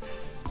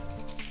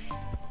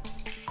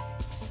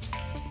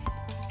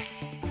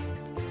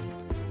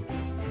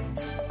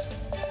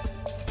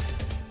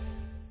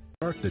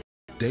 Start the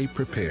day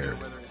prepared.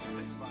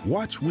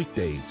 Watch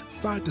weekdays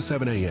 5 to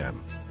 7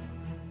 a.m.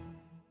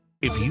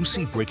 If you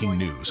see breaking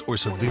news or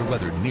severe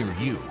weather near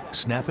you,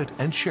 snap it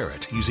and share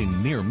it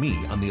using Near Me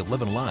on the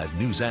 11Alive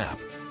News app.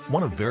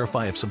 Want to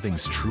verify if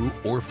something's true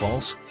or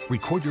false?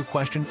 Record your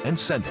question and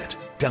send it.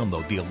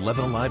 Download the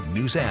 11Alive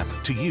News app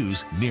to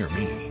use Near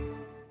Me.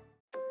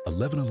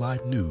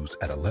 11Alive News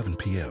at 11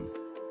 p.m.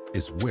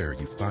 is where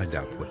you find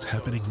out what's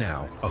happening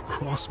now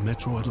across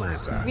Metro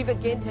Atlanta. We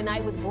begin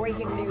tonight with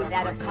breaking news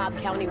out of Cobb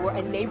County, where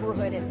a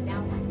neighborhood is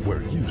now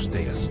where you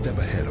stay a step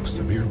ahead of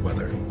severe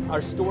weather.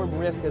 Our storm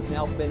risk has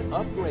now been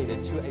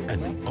upgraded to a...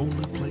 And the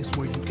only place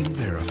where you can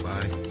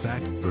verify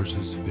fact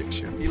versus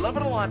fiction.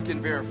 11Alive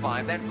can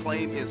verify that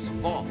claim is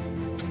false.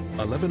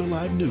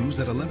 11Alive News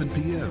at 11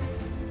 p.m.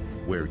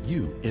 where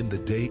you end the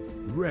day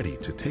ready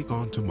to take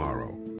on tomorrow.